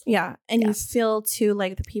best friends. Yeah. And you feel too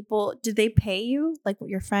like the people, did they pay you? Like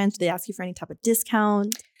your friends, did they ask you for any type of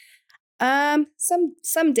discount?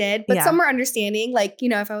 Some did, but some were understanding. Like, you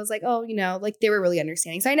know, if I was like, oh, you know, like they were really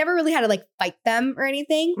understanding. So I never really had to like fight them or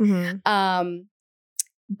anything. Mm-hmm.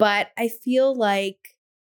 But I feel like,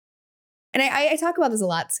 and I talk about this a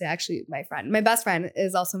lot to actually my best friend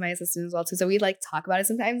is also my assistant as well too. So we like talk about it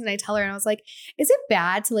sometimes, and I tell her, and I was like, is it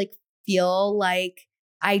bad to like feel like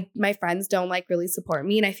my friends don't like really support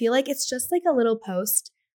me? And I feel like it's just like a little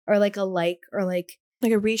post or like a like or like a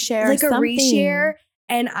reshare, like a reshare.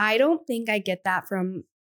 And I don't think I get that from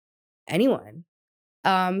anyone.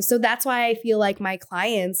 So that's why I feel like my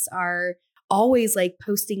clients are always like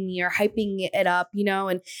posting me or hyping it up, you know,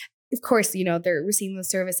 and of course, you know, they're receiving the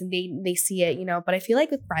service and they see it, you know, but I feel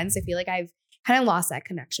like with friends, I feel like I've kind of lost that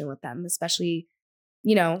connection with them, especially,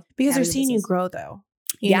 you know, because they're seeing you grow though.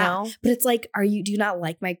 You know? But it's like, do you not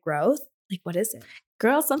like my growth? Like, what is it?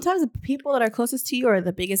 Girl, sometimes the people that are closest to you are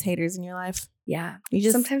the biggest haters in your life. Yeah.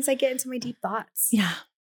 Sometimes I get into my deep thoughts. Yeah.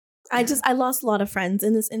 I lost a lot of friends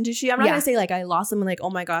in this industry. I'm not going to say like I lost them and like, oh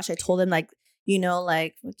my gosh, I told them like, you know,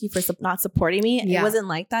 like thank you for not supporting me. Yeah. It wasn't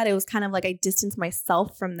like that. It was kind of like I distanced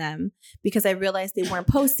myself from them because I realized they weren't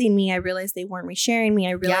posting me. I realized they weren't resharing me.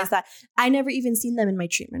 I realized that I never even seen them in my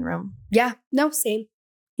treatment room. Yeah. No, same.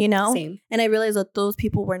 You know? Same. And I realized that those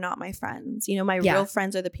people were not my friends. You know, my real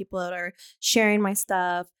friends are the people that are sharing my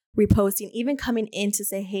stuff, reposting, even coming in to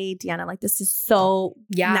say, hey, Deanna, like this is so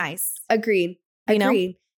nice. Agreed. You know?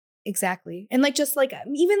 Exactly. And like, just like,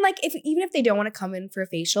 even if they don't want to come in for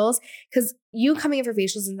facials, because you coming in for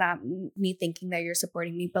facials is not me thinking that you're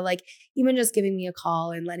supporting me, but like, even just giving me a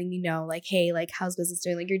call and letting me know like, hey, like, how's business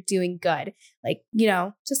doing? Like, you're doing good. Like, you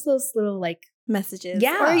know, just those little like messages.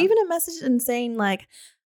 Yeah. Or even a message and saying like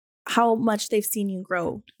how much they've seen you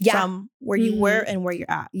grow from where you were and where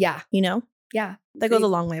you're at. Yeah. You know? Yeah. That goes a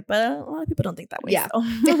long way, but a lot of people don't think that way. Yeah.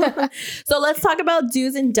 So, so let's talk about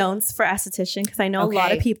do's and don'ts for esthetician, because I know a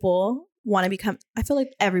lot of people want to become, I feel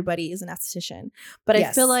like everybody is an esthetician, but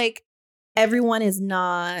I feel like everyone is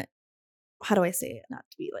not, how do I say it? Not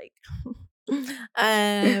to be like,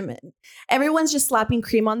 everyone's just slapping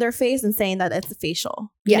cream on their face and saying that it's a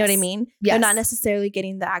facial. You know what I mean? They're not necessarily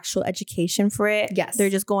getting the actual education for it. Yes. They're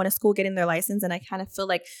just going to school, getting their license. And I kind of feel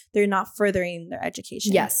like they're not furthering their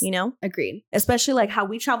education. Yes. You know? Agreed. Especially like how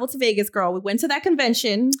we traveled to Vegas, girl. We went to that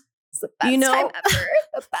convention. It's the best time ever.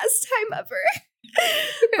 The best time ever.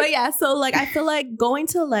 But yeah, so like I feel like going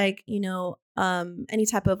to like, you know, any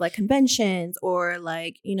type of like conventions or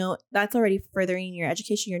like, you know, that's already furthering your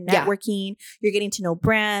education, your networking, you're getting to know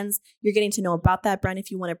brands, you're getting to know about that brand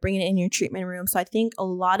if you want to bring it in your treatment room. So I think a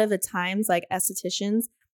lot of the times like estheticians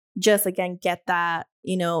just again get that,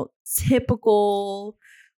 you know, typical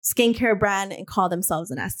skincare brand and call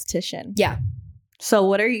themselves an esthetician. Yeah. So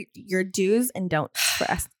what are your do's and don'ts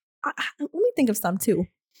for us? Let me think of some too.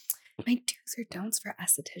 My do's or don'ts for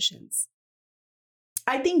estheticians.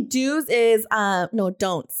 I think do's is no,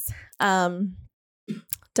 don'ts.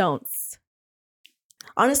 Don'ts.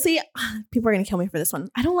 Honestly, people are gonna kill me for this one.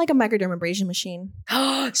 I don't like a microdermabrasion machine.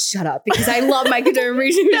 Shut up, because I love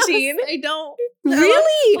microdermabrasion machine. I don't.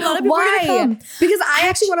 Really? A lot of people why? Because I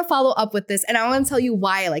actually want to follow up with this, and I want to tell you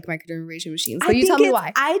why I like microdermabrasion machines. So you tell me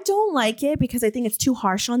why. I don't like it because I think it's too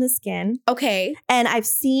harsh on the skin. Okay. And I've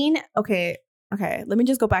seen. Okay, let me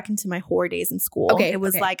just go back into my horror days in school. Okay, it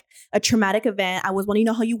was like a traumatic event. I was wanting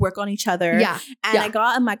to know how you work on each other. Yeah. And I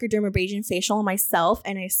got a microdermabrasion facial on myself.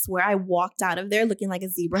 And I swear I walked out of there looking like a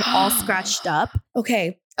zebra, all scratched up.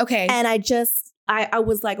 Okay. And I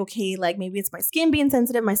was like, okay, like maybe it's my skin being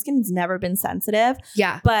sensitive. My skin's never been sensitive.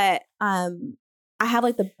 Yeah. But I have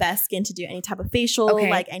like the best skin to do any type of facial,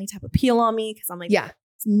 like any type of peel on me. Cause I'm like,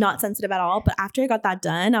 not sensitive at all. But after I got that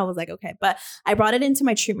done, I was like, okay. But I brought it into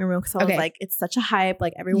my treatment room because I was like, it's such a hype.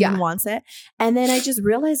 Like everyone wants it. And then I just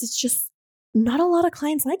realized it's just not a lot of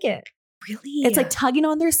clients like it. Really? It's like tugging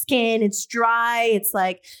on their skin. It's dry. It's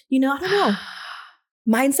like, you know, I don't know.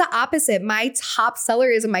 Mine's the opposite. My top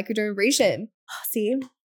seller is a microdermabrasion. See?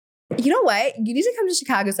 You know what? You need to come to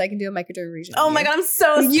Chicago so I can do a microdermabrasion. Oh my God, I'm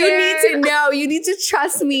so scared. You need to know. You need to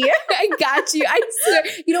trust me. I got you. I swear.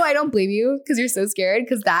 You know, I don't blame you because you're so scared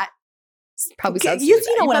because that probably sounds You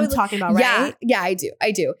know what I'm talking about, right? Yeah, I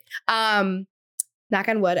do. Knock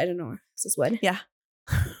on wood. I don't know. Is this wood? Yeah.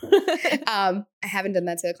 I haven't done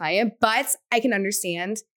that to a client, but I can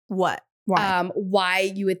understand why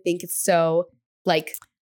you would think it's so like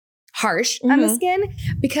harsh on the skin,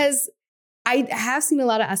 because I have seen a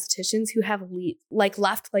lot of estheticians who have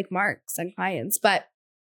left like marks on clients, but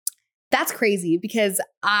that's crazy because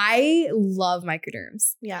I love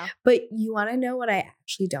microderms. Yeah. But you want to know what I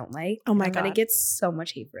actually don't like? Oh my God. I'm going to get so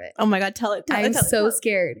much hate for it. Oh my God. Tell it. I'm so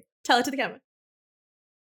scared. Tell it to the camera.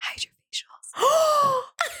 Hydrofacials.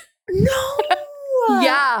 No.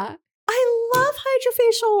 Yeah. I love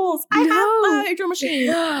hydrofacials. I have a hydro machine.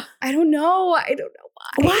 I don't know why.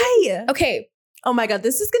 Why? Okay. Oh my God,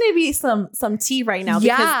 this is gonna be some tea right now.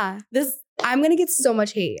 Because I'm gonna get so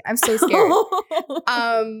much hate. I'm so scared.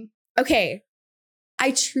 Okay.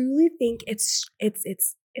 I truly think it's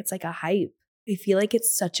like a hype. I feel like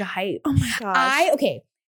it's such a hype. Oh my gosh.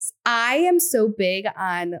 I am so big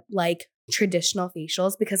on like traditional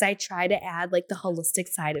facials because I try to add like the holistic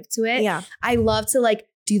side to it. Yeah. I love to like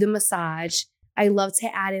do the massage. I love to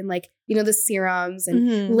add in like, you know, the serums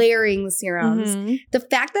and layering the serums. The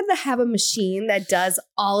fact that I have a machine that does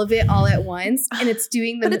all of it all at once and it's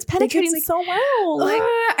doing but it's penetrating so well. Like,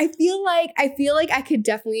 I feel like I could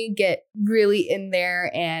definitely get really in there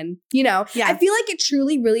and, you know, I feel like it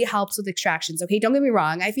truly really helps with extractions. Okay. Don't get me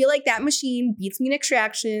wrong. I feel like that machine beats me in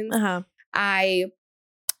extractions. I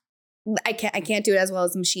can't do it as well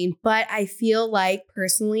as the machine, but I feel like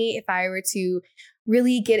personally, if I were to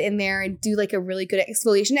really get in there and do like a really good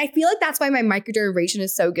exfoliation, I feel like that's why my microdermabrasion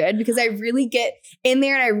is so good, because I really get in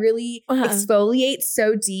there and I really exfoliate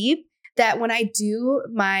so deep that when I do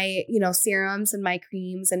my, you know, serums and my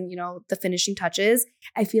creams and, you know, the finishing touches,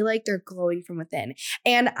 I feel like they're glowing from within.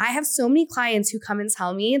 And I have so many clients who come and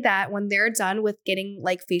tell me that when they're done with getting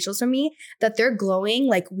like facials from me, that they're glowing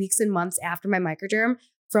like weeks and months after my microderm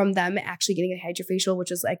from them actually getting a hydrofacial,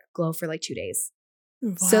 which is like glow for like 2 days.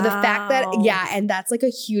 Wow. So the fact that, and that's like a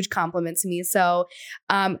huge compliment to me. So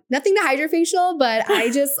nothing to hydrofacial, but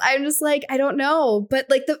I'm just like, I don't know. But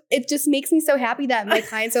like it just makes me so happy that my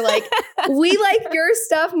clients are like, we like your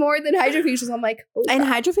stuff more than hydrofacials. I'm like, and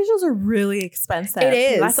hydrofacials are really expensive. It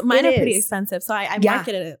is. Mine are pretty expensive. So I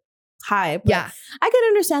marketed it high. But I can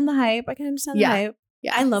understand the hype. Yeah.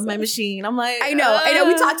 I love my machine. I'm like, I know.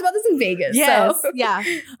 We talked about this in Vegas. Yes. So. Yeah.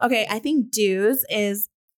 Okay. I think do's is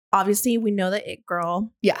obviously we know the it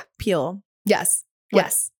girl. Yeah. Peel. Yes. Like,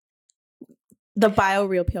 yes. The bio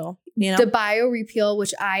real peel. You know? The bio repeal,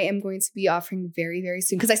 which I am going to be offering very, very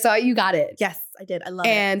soon because I saw you got it. Yes, I did. I love it.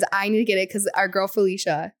 And I need to get it because our girl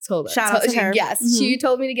Felicia told us. Shout out to her. Yes. Mm-hmm. She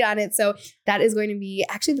told me to get on it. So that is going to be,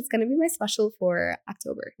 actually, that's going to be my special for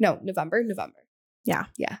October. No, November. Yeah.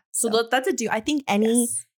 Yeah. So that's a do. I think any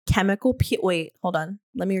chemical peel. Wait, hold on.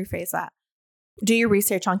 Let me rephrase that. Do your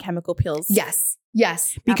research on chemical peels. Yes.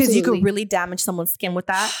 Because absolutely. you could really damage someone's skin with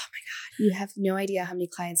that. Oh my God. You have no idea how many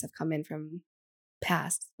clients have come in from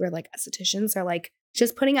past where like estheticians are like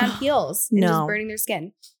just putting on peels and just burning their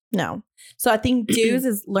skin. No. So I think do's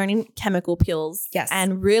is learning chemical peels. Yes.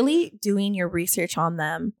 And really doing your research on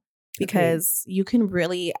them because you can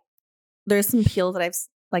really, there's some peels that I've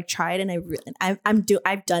like tried and I've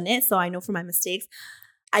done it. So I know from my mistakes.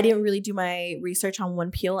 I didn't really do my research on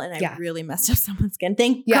one peel and I really messed up someone's skin.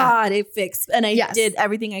 Thank God it fixed and I did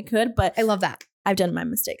everything I could, but I love that. I've done my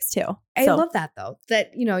mistakes too. I love that though,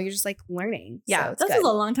 that, you know, you're just like learning. Yeah. So this was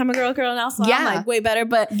a long time ago, girl. Now, so I'm like way better,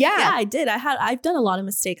 but I did. I've done a lot of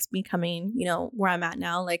mistakes becoming, you know, where I'm at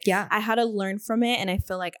now. Like, I had to learn from it and I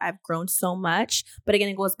feel like I've grown so much, but again,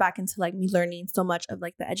 it goes back into like me learning so much of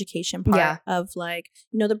like the education part of like,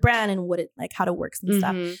 you know, the brand and what it, like how it works and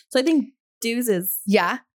stuff. So I think do's is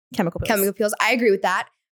chemical peels. I agree with that.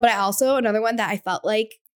 But I also, another one that I felt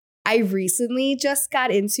like I recently just got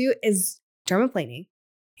into is dermaplaning.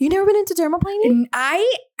 You never been into dermaplaning?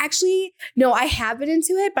 I actually, no, I have been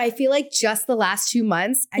into it, but I feel like just the last 2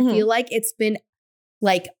 months, I feel like it's been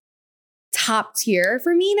like top tier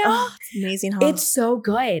for me now. Oh, it's amazing, huh? It's so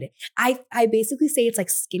good. I basically say it's like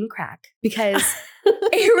skin crack because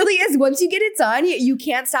it really is. Once you get it done, you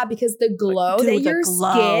can't stop because the glow that your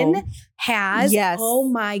skin has. Yes. Oh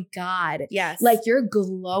my God. Yes. Like you're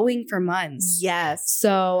glowing for months. Yes.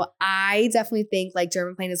 So I definitely think like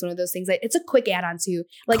dermaplaning is one of those things that it's a quick add-on to.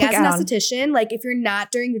 Like as an esthetician, like if you're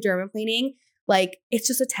not doing the dermaplaning, like it's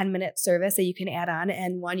just a 10-minute service that you can add on.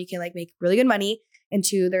 And one, you can like make really good money. And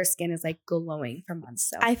two, their skin is like glowing for months.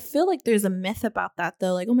 So I feel like there's a myth about that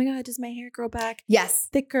though. Like, oh my God, does my hair grow back? Yes.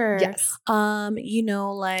 Thicker. Yes. You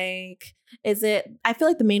know, like, is it, I feel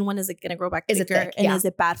like the main one is it going to grow back thicker? Is it thick? And is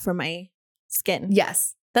it bad for my skin?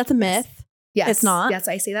 Yes. That's a myth. Yes. It's not. Yes,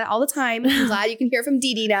 I say that all the time. I'm glad you can hear from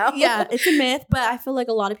Dee Dee now. Yeah, it's a myth, but I feel like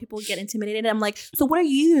a lot of people get intimidated. And I'm like, so what are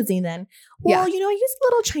you using then? Well, you know, I use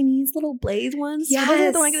little Chinese little blaze ones. Yes. Those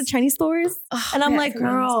are the ones at the Chinese stores. Oh, and I'm like,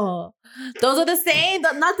 girl, those are the same.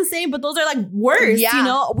 Not the same, but those are like worse. Yeah. You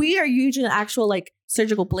know, we are using an actual like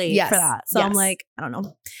surgical blade for that. So I'm like, I don't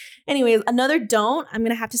know. Anyways, another don't I'm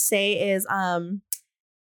going to have to say is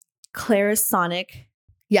Clarisonic.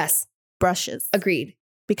 Yes. Brushes. Agreed.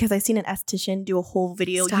 Because I seen an esthetician do a whole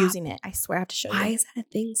video using it. I swear I have to show you. Why is that a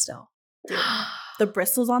thing still? Dude, the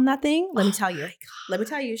bristles on that thing, let me tell you. Let me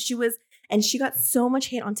tell you. She got so much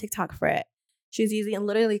hate on TikTok for it. She was using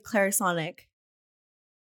literally Clarisonic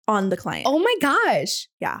on the client. Oh my gosh.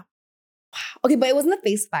 Yeah. Wow. Okay, but it wasn't the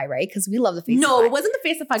Faceify, right? Because we love the Faceify. No, it wasn't the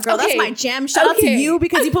Faceify, girl. Okay. That's my jam. Shout out to you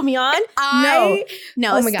because you put me on.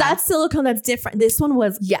 No, oh that's silicone. That's different. This one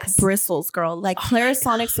was bristles, girl. Like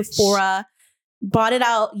Clarisonic, Sephora. Bought it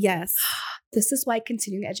out. Yes. This is why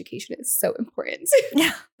continuing education is so important.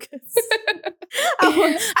 Yeah.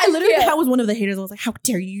 I was one of the haters. I was like, how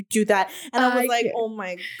dare you do that? And I was like, oh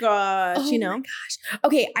my gosh, you know? Oh my gosh.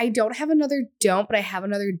 Okay, I don't have another don't, but I have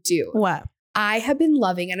another do. What? I have been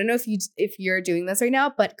loving, I don't know if you're doing this right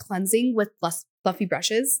now, but cleansing with fluffy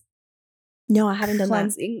brushes. No, I haven't done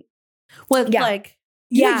cleansing. With like,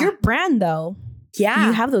 your brand though. Yeah.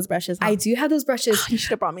 You have those brushes. Huh? I do have those brushes. Oh, you should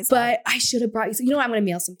have brought me some. But I should have brought you some. You know what? I'm going to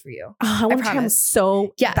mail some for you. Oh, I want to try them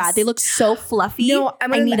so bad. They look so fluffy. No,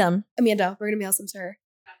 I need them. Amanda, we're going to mail some to her.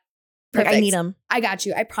 Perfect. I need them. I got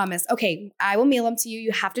you. I promise. Okay. I will mail them to you.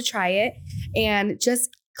 You have to try it. And just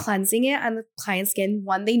cleansing it on the client's skin.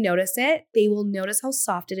 One, they notice it. They will notice how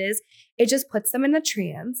soft it is. It just puts them in a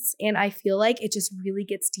trance. And I feel like it just really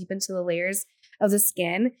gets deep into the layers of the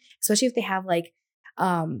skin, especially if they have like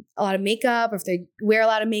a lot of makeup, or if they wear a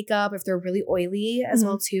lot of makeup, if they're really oily as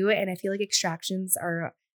well too. And I feel like extractions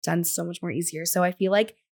are done so much more easier. So I feel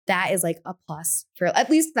like that is like a plus for, at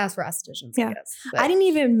least that's for estheticians, I guess. But I didn't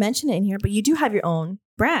even mention it in here, but you do have your own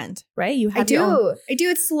brand, right? You have your own. I do.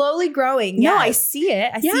 It's slowly growing. No, yes. I see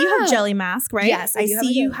it. I see you have jelly mask, right? Yes. I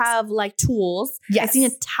see you have like tools. Yes. I seen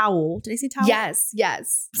a towel. Did I say towel?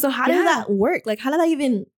 Yes. So how did that work? Like, how did that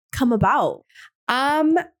even come about?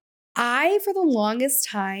 I, for the longest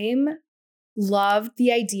time, loved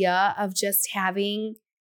the idea of just having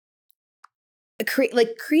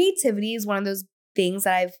creativity is one of those things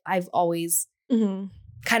that I've always kind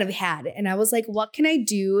of had. And I was like, what can I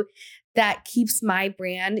do that keeps my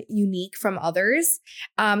brand unique from others?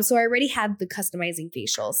 So I already had the customizing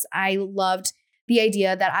facials. I loved the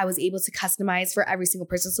idea that I was able to customize for every single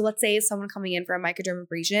person. So let's say someone coming in for a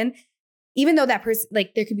microdermabrasion, even though that person,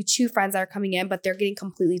 like there could be two friends that are coming in, but they're getting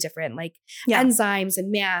completely different, like enzymes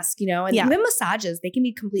and masks, you know, and even massages, they can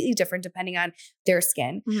be completely different depending on their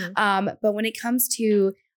skin. But when it comes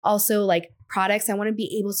to also like products, I want to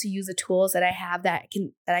be able to use the tools that I have that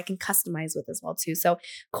I can customize with as well too. So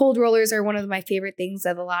cold rollers are one of my favorite things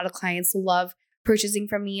that a lot of clients love purchasing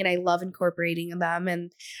from me, and I love incorporating them,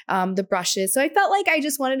 and the brushes. So I felt like I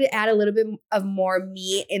just wanted to add a little bit of more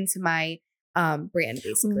me into my brand,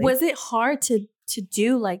 basically. Was it hard to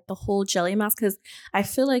do like the whole jelly mask? Because I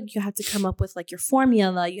feel like you have to come up with like your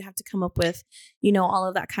formula, you have to come up with, you know, all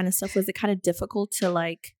of that kind of stuff. Was it kind of difficult to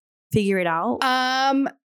like figure it out?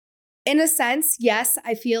 In a sense, yes.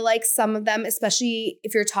 I feel like some of them, especially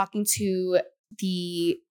if you're talking to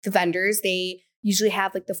the vendors, they usually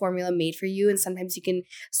have like the formula made for you, and sometimes you can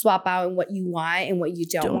swap out in what you want and what you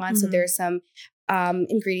don't want. So there's some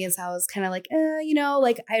ingredients I was kind of like, you know,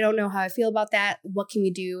 like I don't know how I feel about that. What can we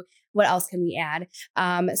do? What else can we add?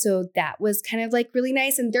 So that was kind of like really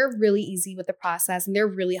nice, and they're really easy with the process, and they're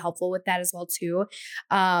really helpful with that as well too.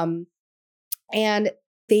 And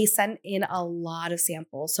they sent in a lot of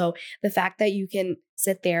samples. So the fact that you can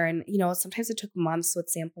sit there and, you know, sometimes it took months with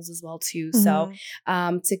samples as well too. So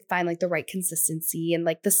to find like the right consistency and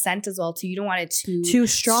like the scent as well too. You don't want it too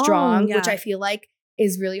strong, which I feel like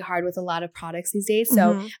is really hard with a lot of products these days.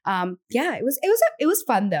 So it was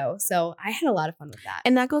fun though. So I had a lot of fun with that.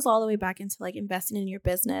 And that goes all the way back into like investing in your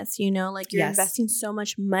business, you know, like you're investing so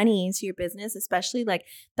much money into your business, especially like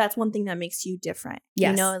that's one thing that makes you different,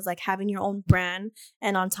 you know, is like having your own brand,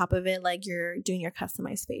 and on top of it, like you're doing your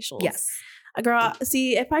customized facials. Yes. Girl,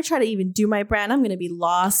 see, if I try to even do my brand, I'm going to be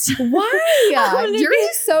lost. Why? You're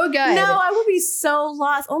so good. No, I would be so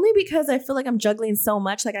lost, only because I feel like I'm juggling so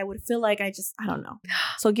much. Like I would feel like I don't know.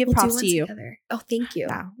 So give props to you. Together. Oh, thank you.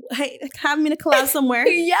 Yeah. Hey, have me in a collab somewhere.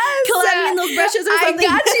 Yes. Collab me in those brushes or something.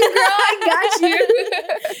 I got you, girl. I got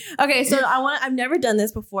you. Okay, so I've never done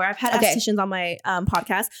this before. I've had estheticians on my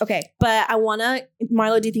podcast. Okay. But I want to,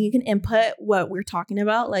 Marlo, do you think you can input what we're talking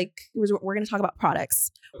about? Like we're going to talk about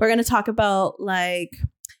products. We're going to talk about like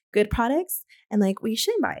good products and like what you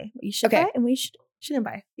shouldn't buy, what you should buy and what you shouldn't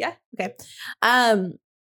buy. Yeah. Okay.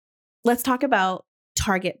 Let's talk about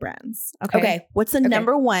Target brands. Okay. What's the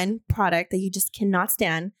number one product that you just cannot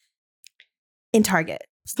stand in Target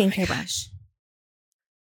skincare brand?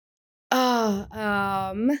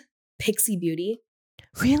 Pixie Beauty.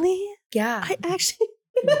 Really? Yeah. I actually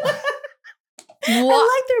I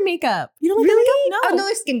like their makeup. You don't like their makeup? No. Oh, no,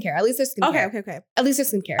 their skincare. At least their skincare. Okay. At least their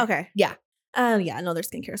skincare. Okay. Yeah. No, their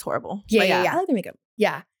skincare is horrible. Yeah. I like their makeup.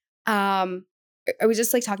 Yeah. Are we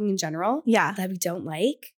just like talking in general? Yeah. That we don't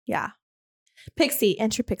like? Yeah. Pixie.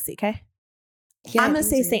 Enter Pixie, okay? Yeah. I'm going to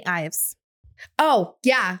say St. Ives. Oh,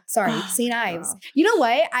 yeah. Sorry. St. Ives. You know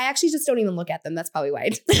what? I actually just don't even look at them. That's probably why.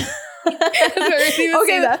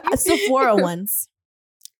 Okay. Sephora ones.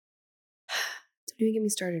 Don't even get me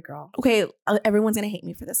started, girl. Okay. Everyone's going to hate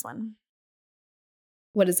me for this one.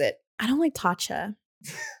 What is it? I don't like Tatcha.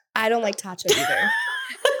 I don't like Tatcha either.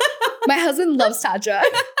 My husband loves Tatcha.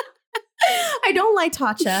 I don't like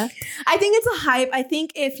Tatcha. I think it's a hype. I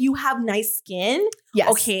think if you have nice skin,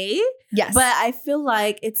 okay. Yes. But I feel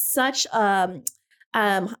like it's such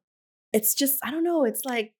it's just, I don't know, it's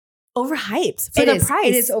like overhyped for the price.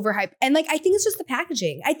 It is overhyped. And like I think it's just the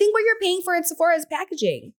packaging. I think what you're paying for at Sephora is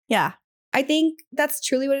packaging. Yeah. I think that's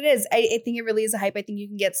truly what it is. I think it really is a hype. I think you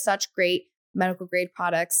can get such great medical grade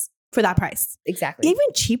products for that price. Exactly. Even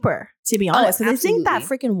cheaper, to be honest. Because I think that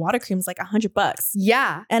freaking water cream is like $100.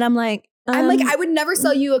 Yeah. And I'm like, I would never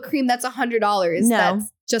sell you a cream that's $100. No.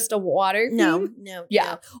 That's just a water cream. No.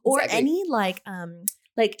 Yeah. Or any like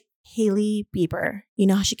Hailey Bieber. You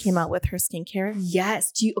know how she came out with her skincare?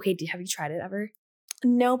 Yes. Have you tried it ever?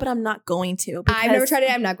 No, but I'm not going to. I've never tried it.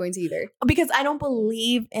 I'm not going to either. Because I don't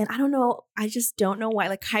believe, and I don't know. I just don't know why.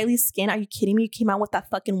 Like Kylie's Skin, are you kidding me? You came out with that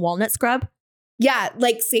fucking walnut scrub? Yeah,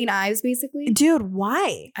 like St. Ives, basically. Dude,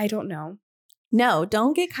 why? I don't know. No,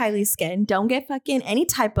 don't get Kylie's skin. Don't get fucking any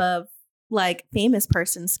type of like famous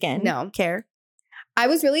person skin. No. Care. I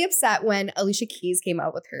was really upset when Alicia Keys came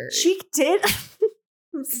out with her. She did.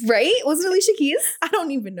 Right? Was it Alicia Keys? I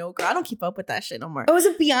don't even know, girl. I don't keep up with that shit no more. Oh, was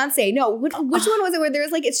it Beyonce? No. Which one was it where there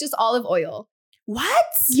was like, it's just olive oil? What?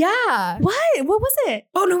 Yeah. What was it?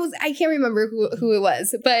 Oh, no. I can't remember who it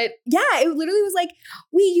was. But yeah, it literally was like,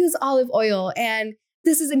 we use olive oil and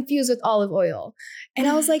this is infused with olive oil. And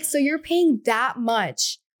I was like, so you're paying that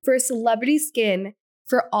much for a celebrity skin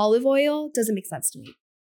for olive oil? Doesn't make sense to me.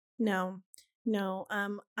 No.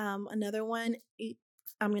 Another one,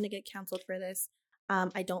 I'm going to get canceled for this.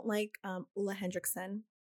 I don't like Ulla Hendrickson.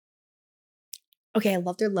 Okay, I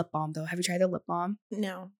love their lip balm though. Have you tried their lip balm?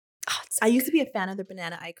 No. Oh, I used to be a fan of the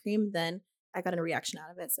banana eye cream. Then I got a reaction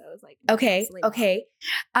out of it. So I was like, okay.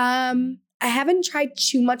 I haven't tried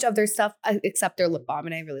too much of their stuff except their lip balm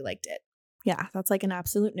and I really liked it. Yeah, that's like an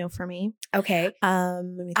absolute no for me. Okay. Let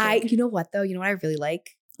me think. You know what though? You know what I really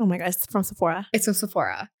like? Oh my God, it's from Sephora. It's from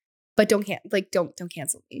Sephora. But don't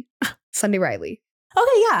cancel me. Sunday Riley.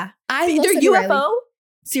 Okay, yeah. I love their Sunday UFO Riley.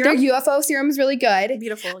 serum. Their UFO serum is really good.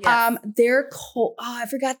 Beautiful. Yes. Their cold. Oh, I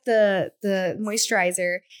forgot the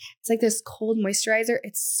moisturizer. It's like this cold moisturizer.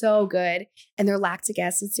 It's so good. And their lactic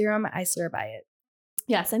acid serum, I swear by it.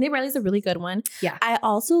 Yeah, Sunday Riley's a really good one. Yeah. I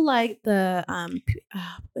also like the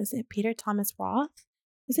is it Peter Thomas Roth?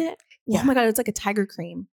 Is it? Yeah. Oh my God, it's like a tiger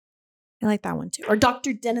cream. I like that one too. Or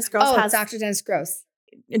Dr. Dennis Gross has Dr. Dennis Gross.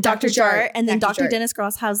 Dr. Jart, and then Dr. Dr. Dennis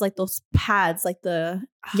Gross has like those pads, like the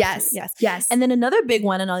yes. And then another big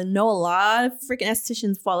one, and I know a lot of freaking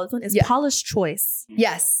estheticians follow this one, is Polish Choice.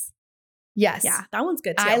 Yes. Yeah, that one's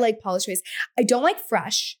good too. I like Polish Choice. I don't like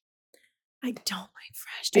Fresh. I don't like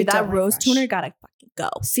Fresh, dude. That rose toner gotta fucking go.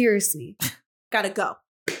 Seriously, gotta go.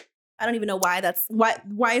 I don't even know why.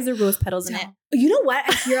 Why is there rose petals in it? You know what?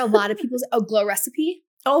 I hear a lot of people say, Glow Recipe.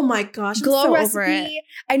 Oh my gosh, Glow Recipe.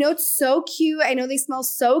 I know it's so cute. I know they smell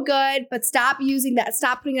so good, but stop using that.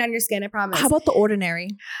 Stop putting it on your skin. I promise. How about The Ordinary?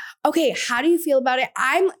 Okay, how do you feel about it?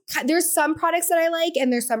 There's some products that I like,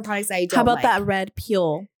 and there's some products that I don't. How about that red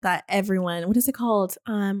peel that everyone? What is it called?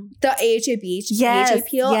 The AHA Beach. Yes, AHA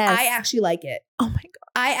peel. Yes. I actually like it. Oh my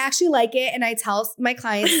God. I actually like it, and I tell my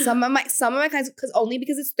clients, some of my clients, because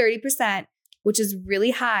it's 30%, which is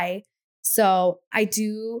really high. So I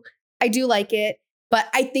do like it. But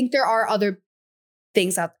I think there are other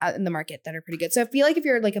things out in the market that are pretty good. So I feel like if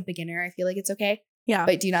you're like a beginner, I feel like it's okay. Yeah.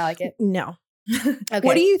 But do you not like it? No. Okay.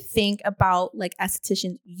 What do you think about like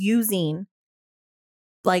estheticians using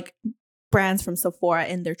like brands from Sephora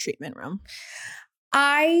in their treatment room?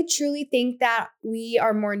 I truly think that we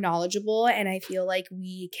are more knowledgeable, and I feel like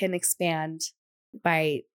we can expand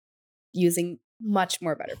by using much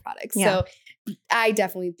more better products. Yeah. So I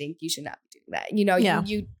definitely think you should not be doing that. You know,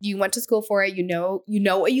 you went to school for it. You know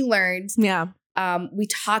what you learned. Yeah. We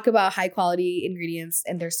talk about high quality ingredients,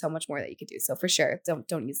 and there's so much more that you could do. So for sure,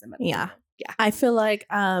 don't use them. Yeah. I feel like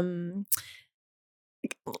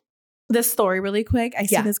this story really quick. I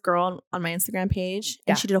see this girl on my Instagram page,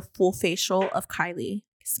 and she did a full facial of Kylie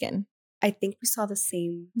skin. I think we saw the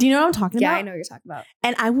same. Do you know what I'm talking about? Yeah, I know what you're talking about.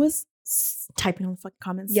 And I was typing on the fucking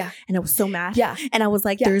comments. Yeah. And I was so mad. Yeah. And I was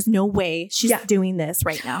like, there's no way she's doing this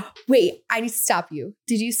right now. Wait, I need to stop you.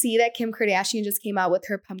 Did you see that Kim Kardashian just came out with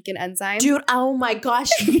her pumpkin enzyme? Dude, oh my gosh.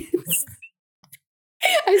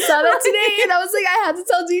 I saw that today and I was like, I had to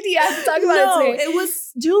tell DD. I had to talk about it today. It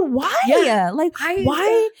was, dude, why? Yeah. Like,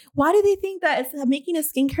 why do they think that making a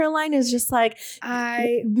skincare line is just like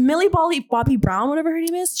Millie Bobby Brown, whatever her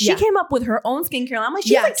name is? She came up with her own skincare line. I'm like,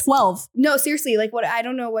 she's like 12. No, seriously. Like, what? I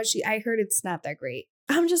don't know what I heard it's not that great.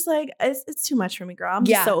 I'm just like, it's too much for me, girl. I'm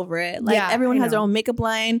just so over it. Like, everyone has their own makeup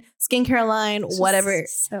line, skincare line, whatever.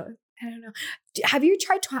 So, I don't know. Have you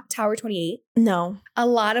tried Tower 28? No. A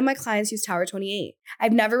lot of my clients use Tower 28.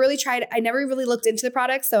 I've never really tried. I never really looked into the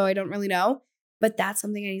product, so I don't really know. But that's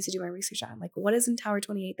something I need to do my research on. Like, what is in Tower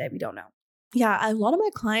 28 that we don't know? Yeah, a lot of my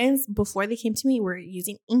clients, before they came to me, were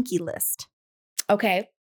using Inky List. Okay.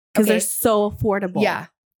 Because they're so affordable. Yeah.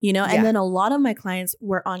 You know? And then a lot of my clients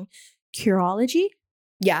were on Curology.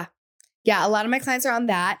 Yeah. Yeah, a lot of my clients are on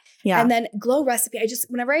that. Yeah. And then Glow Recipe.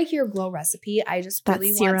 Whenever I hear Glow Recipe, I just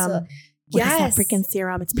really want to. Yes. That freaking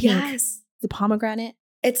serum. It's pink. Yes. The pomegranate.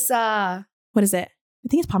 It's what is it? I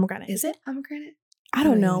think it's pomegranate. Is it pomegranate? I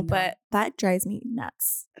don't know, but that drives me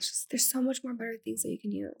nuts. It's just, there's so much more better things that you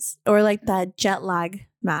can use. Or like that jet lag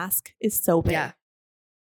mask is so big. Yeah.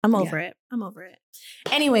 I'm over it. I'm over it.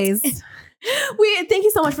 Anyways, thank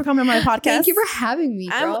you so much for coming on my podcast. Thank you for having me,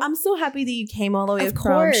 girl. I'm so happy that you came all the way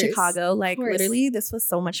from Chicago. Like literally, this was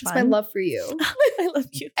so much fun. It's my love for you. I love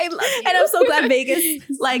you. I love you. And I'm so glad Vegas,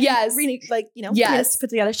 like, really, like, you know, put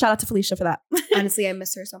together. Shout out to Felicia for that. Honestly, I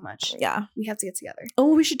miss her so much. Yeah. We have to get together.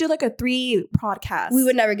 Oh, we should do like a 3 podcast. We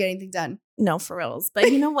would never get anything done. No, for reals.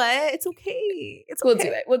 But you know what? It's okay. We'll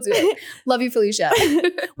do it. Love you, Felicia.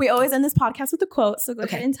 We always end this podcast with a quote. So go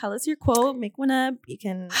ahead and tell us your quote. Make one up. You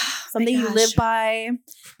can, something you live by.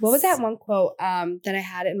 What was that one quote that I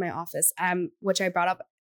had in my office, which I brought up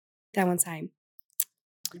that one time?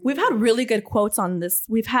 We've had really good quotes on this.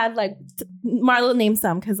 We've had like, Marla name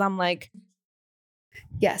some because I'm like.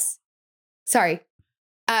 Yes. Sorry.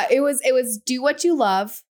 It was do what you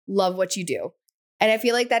love what you do. And I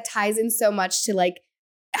feel like that ties in so much to like,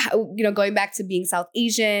 how, you know, going back to being South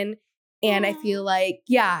Asian. And I feel like,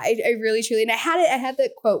 I really, truly, and I had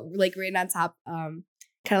the quote like written on top, kind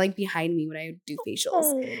of like behind me when I do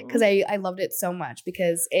facials. Because I loved it so much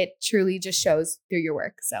because it truly just shows through your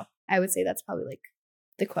work. So I would say that's probably like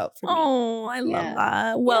the quote for me. Oh, I love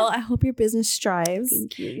that. Well, I hope your business strives.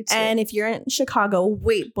 Thank you. You too. And if you're in Chicago,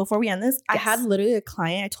 wait, before we end this, I had literally a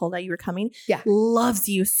client I told that you were coming. Yeah. Loves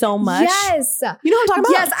you so much. Yes. You know what I'm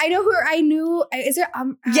talking about? Yes, I know her. I knew. Is there?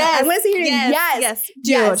 Yes. I want to say her name. Yes.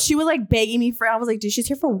 Dude, she was like begging me I was like, dude, she's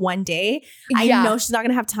here for one day. I know she's not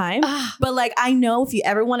going to have time. But like, I know if you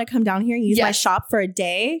ever want to come down here and use my shop for a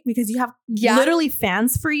day, because you have literally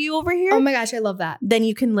fans for you over here. Oh my gosh, I love that. Then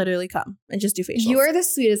you can literally come and just do facials. You are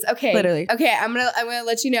the sweetest. Okay. Literally. Okay, I'm gonna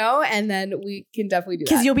let you know, and then we can definitely do that.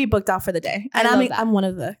 Because you'll be booked out for the day. And I'm one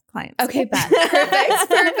of the clients. Okay, bad.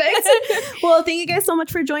 Perfect. Well, thank you guys so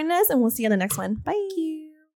much for joining us, and we'll see you in the next one. Bye.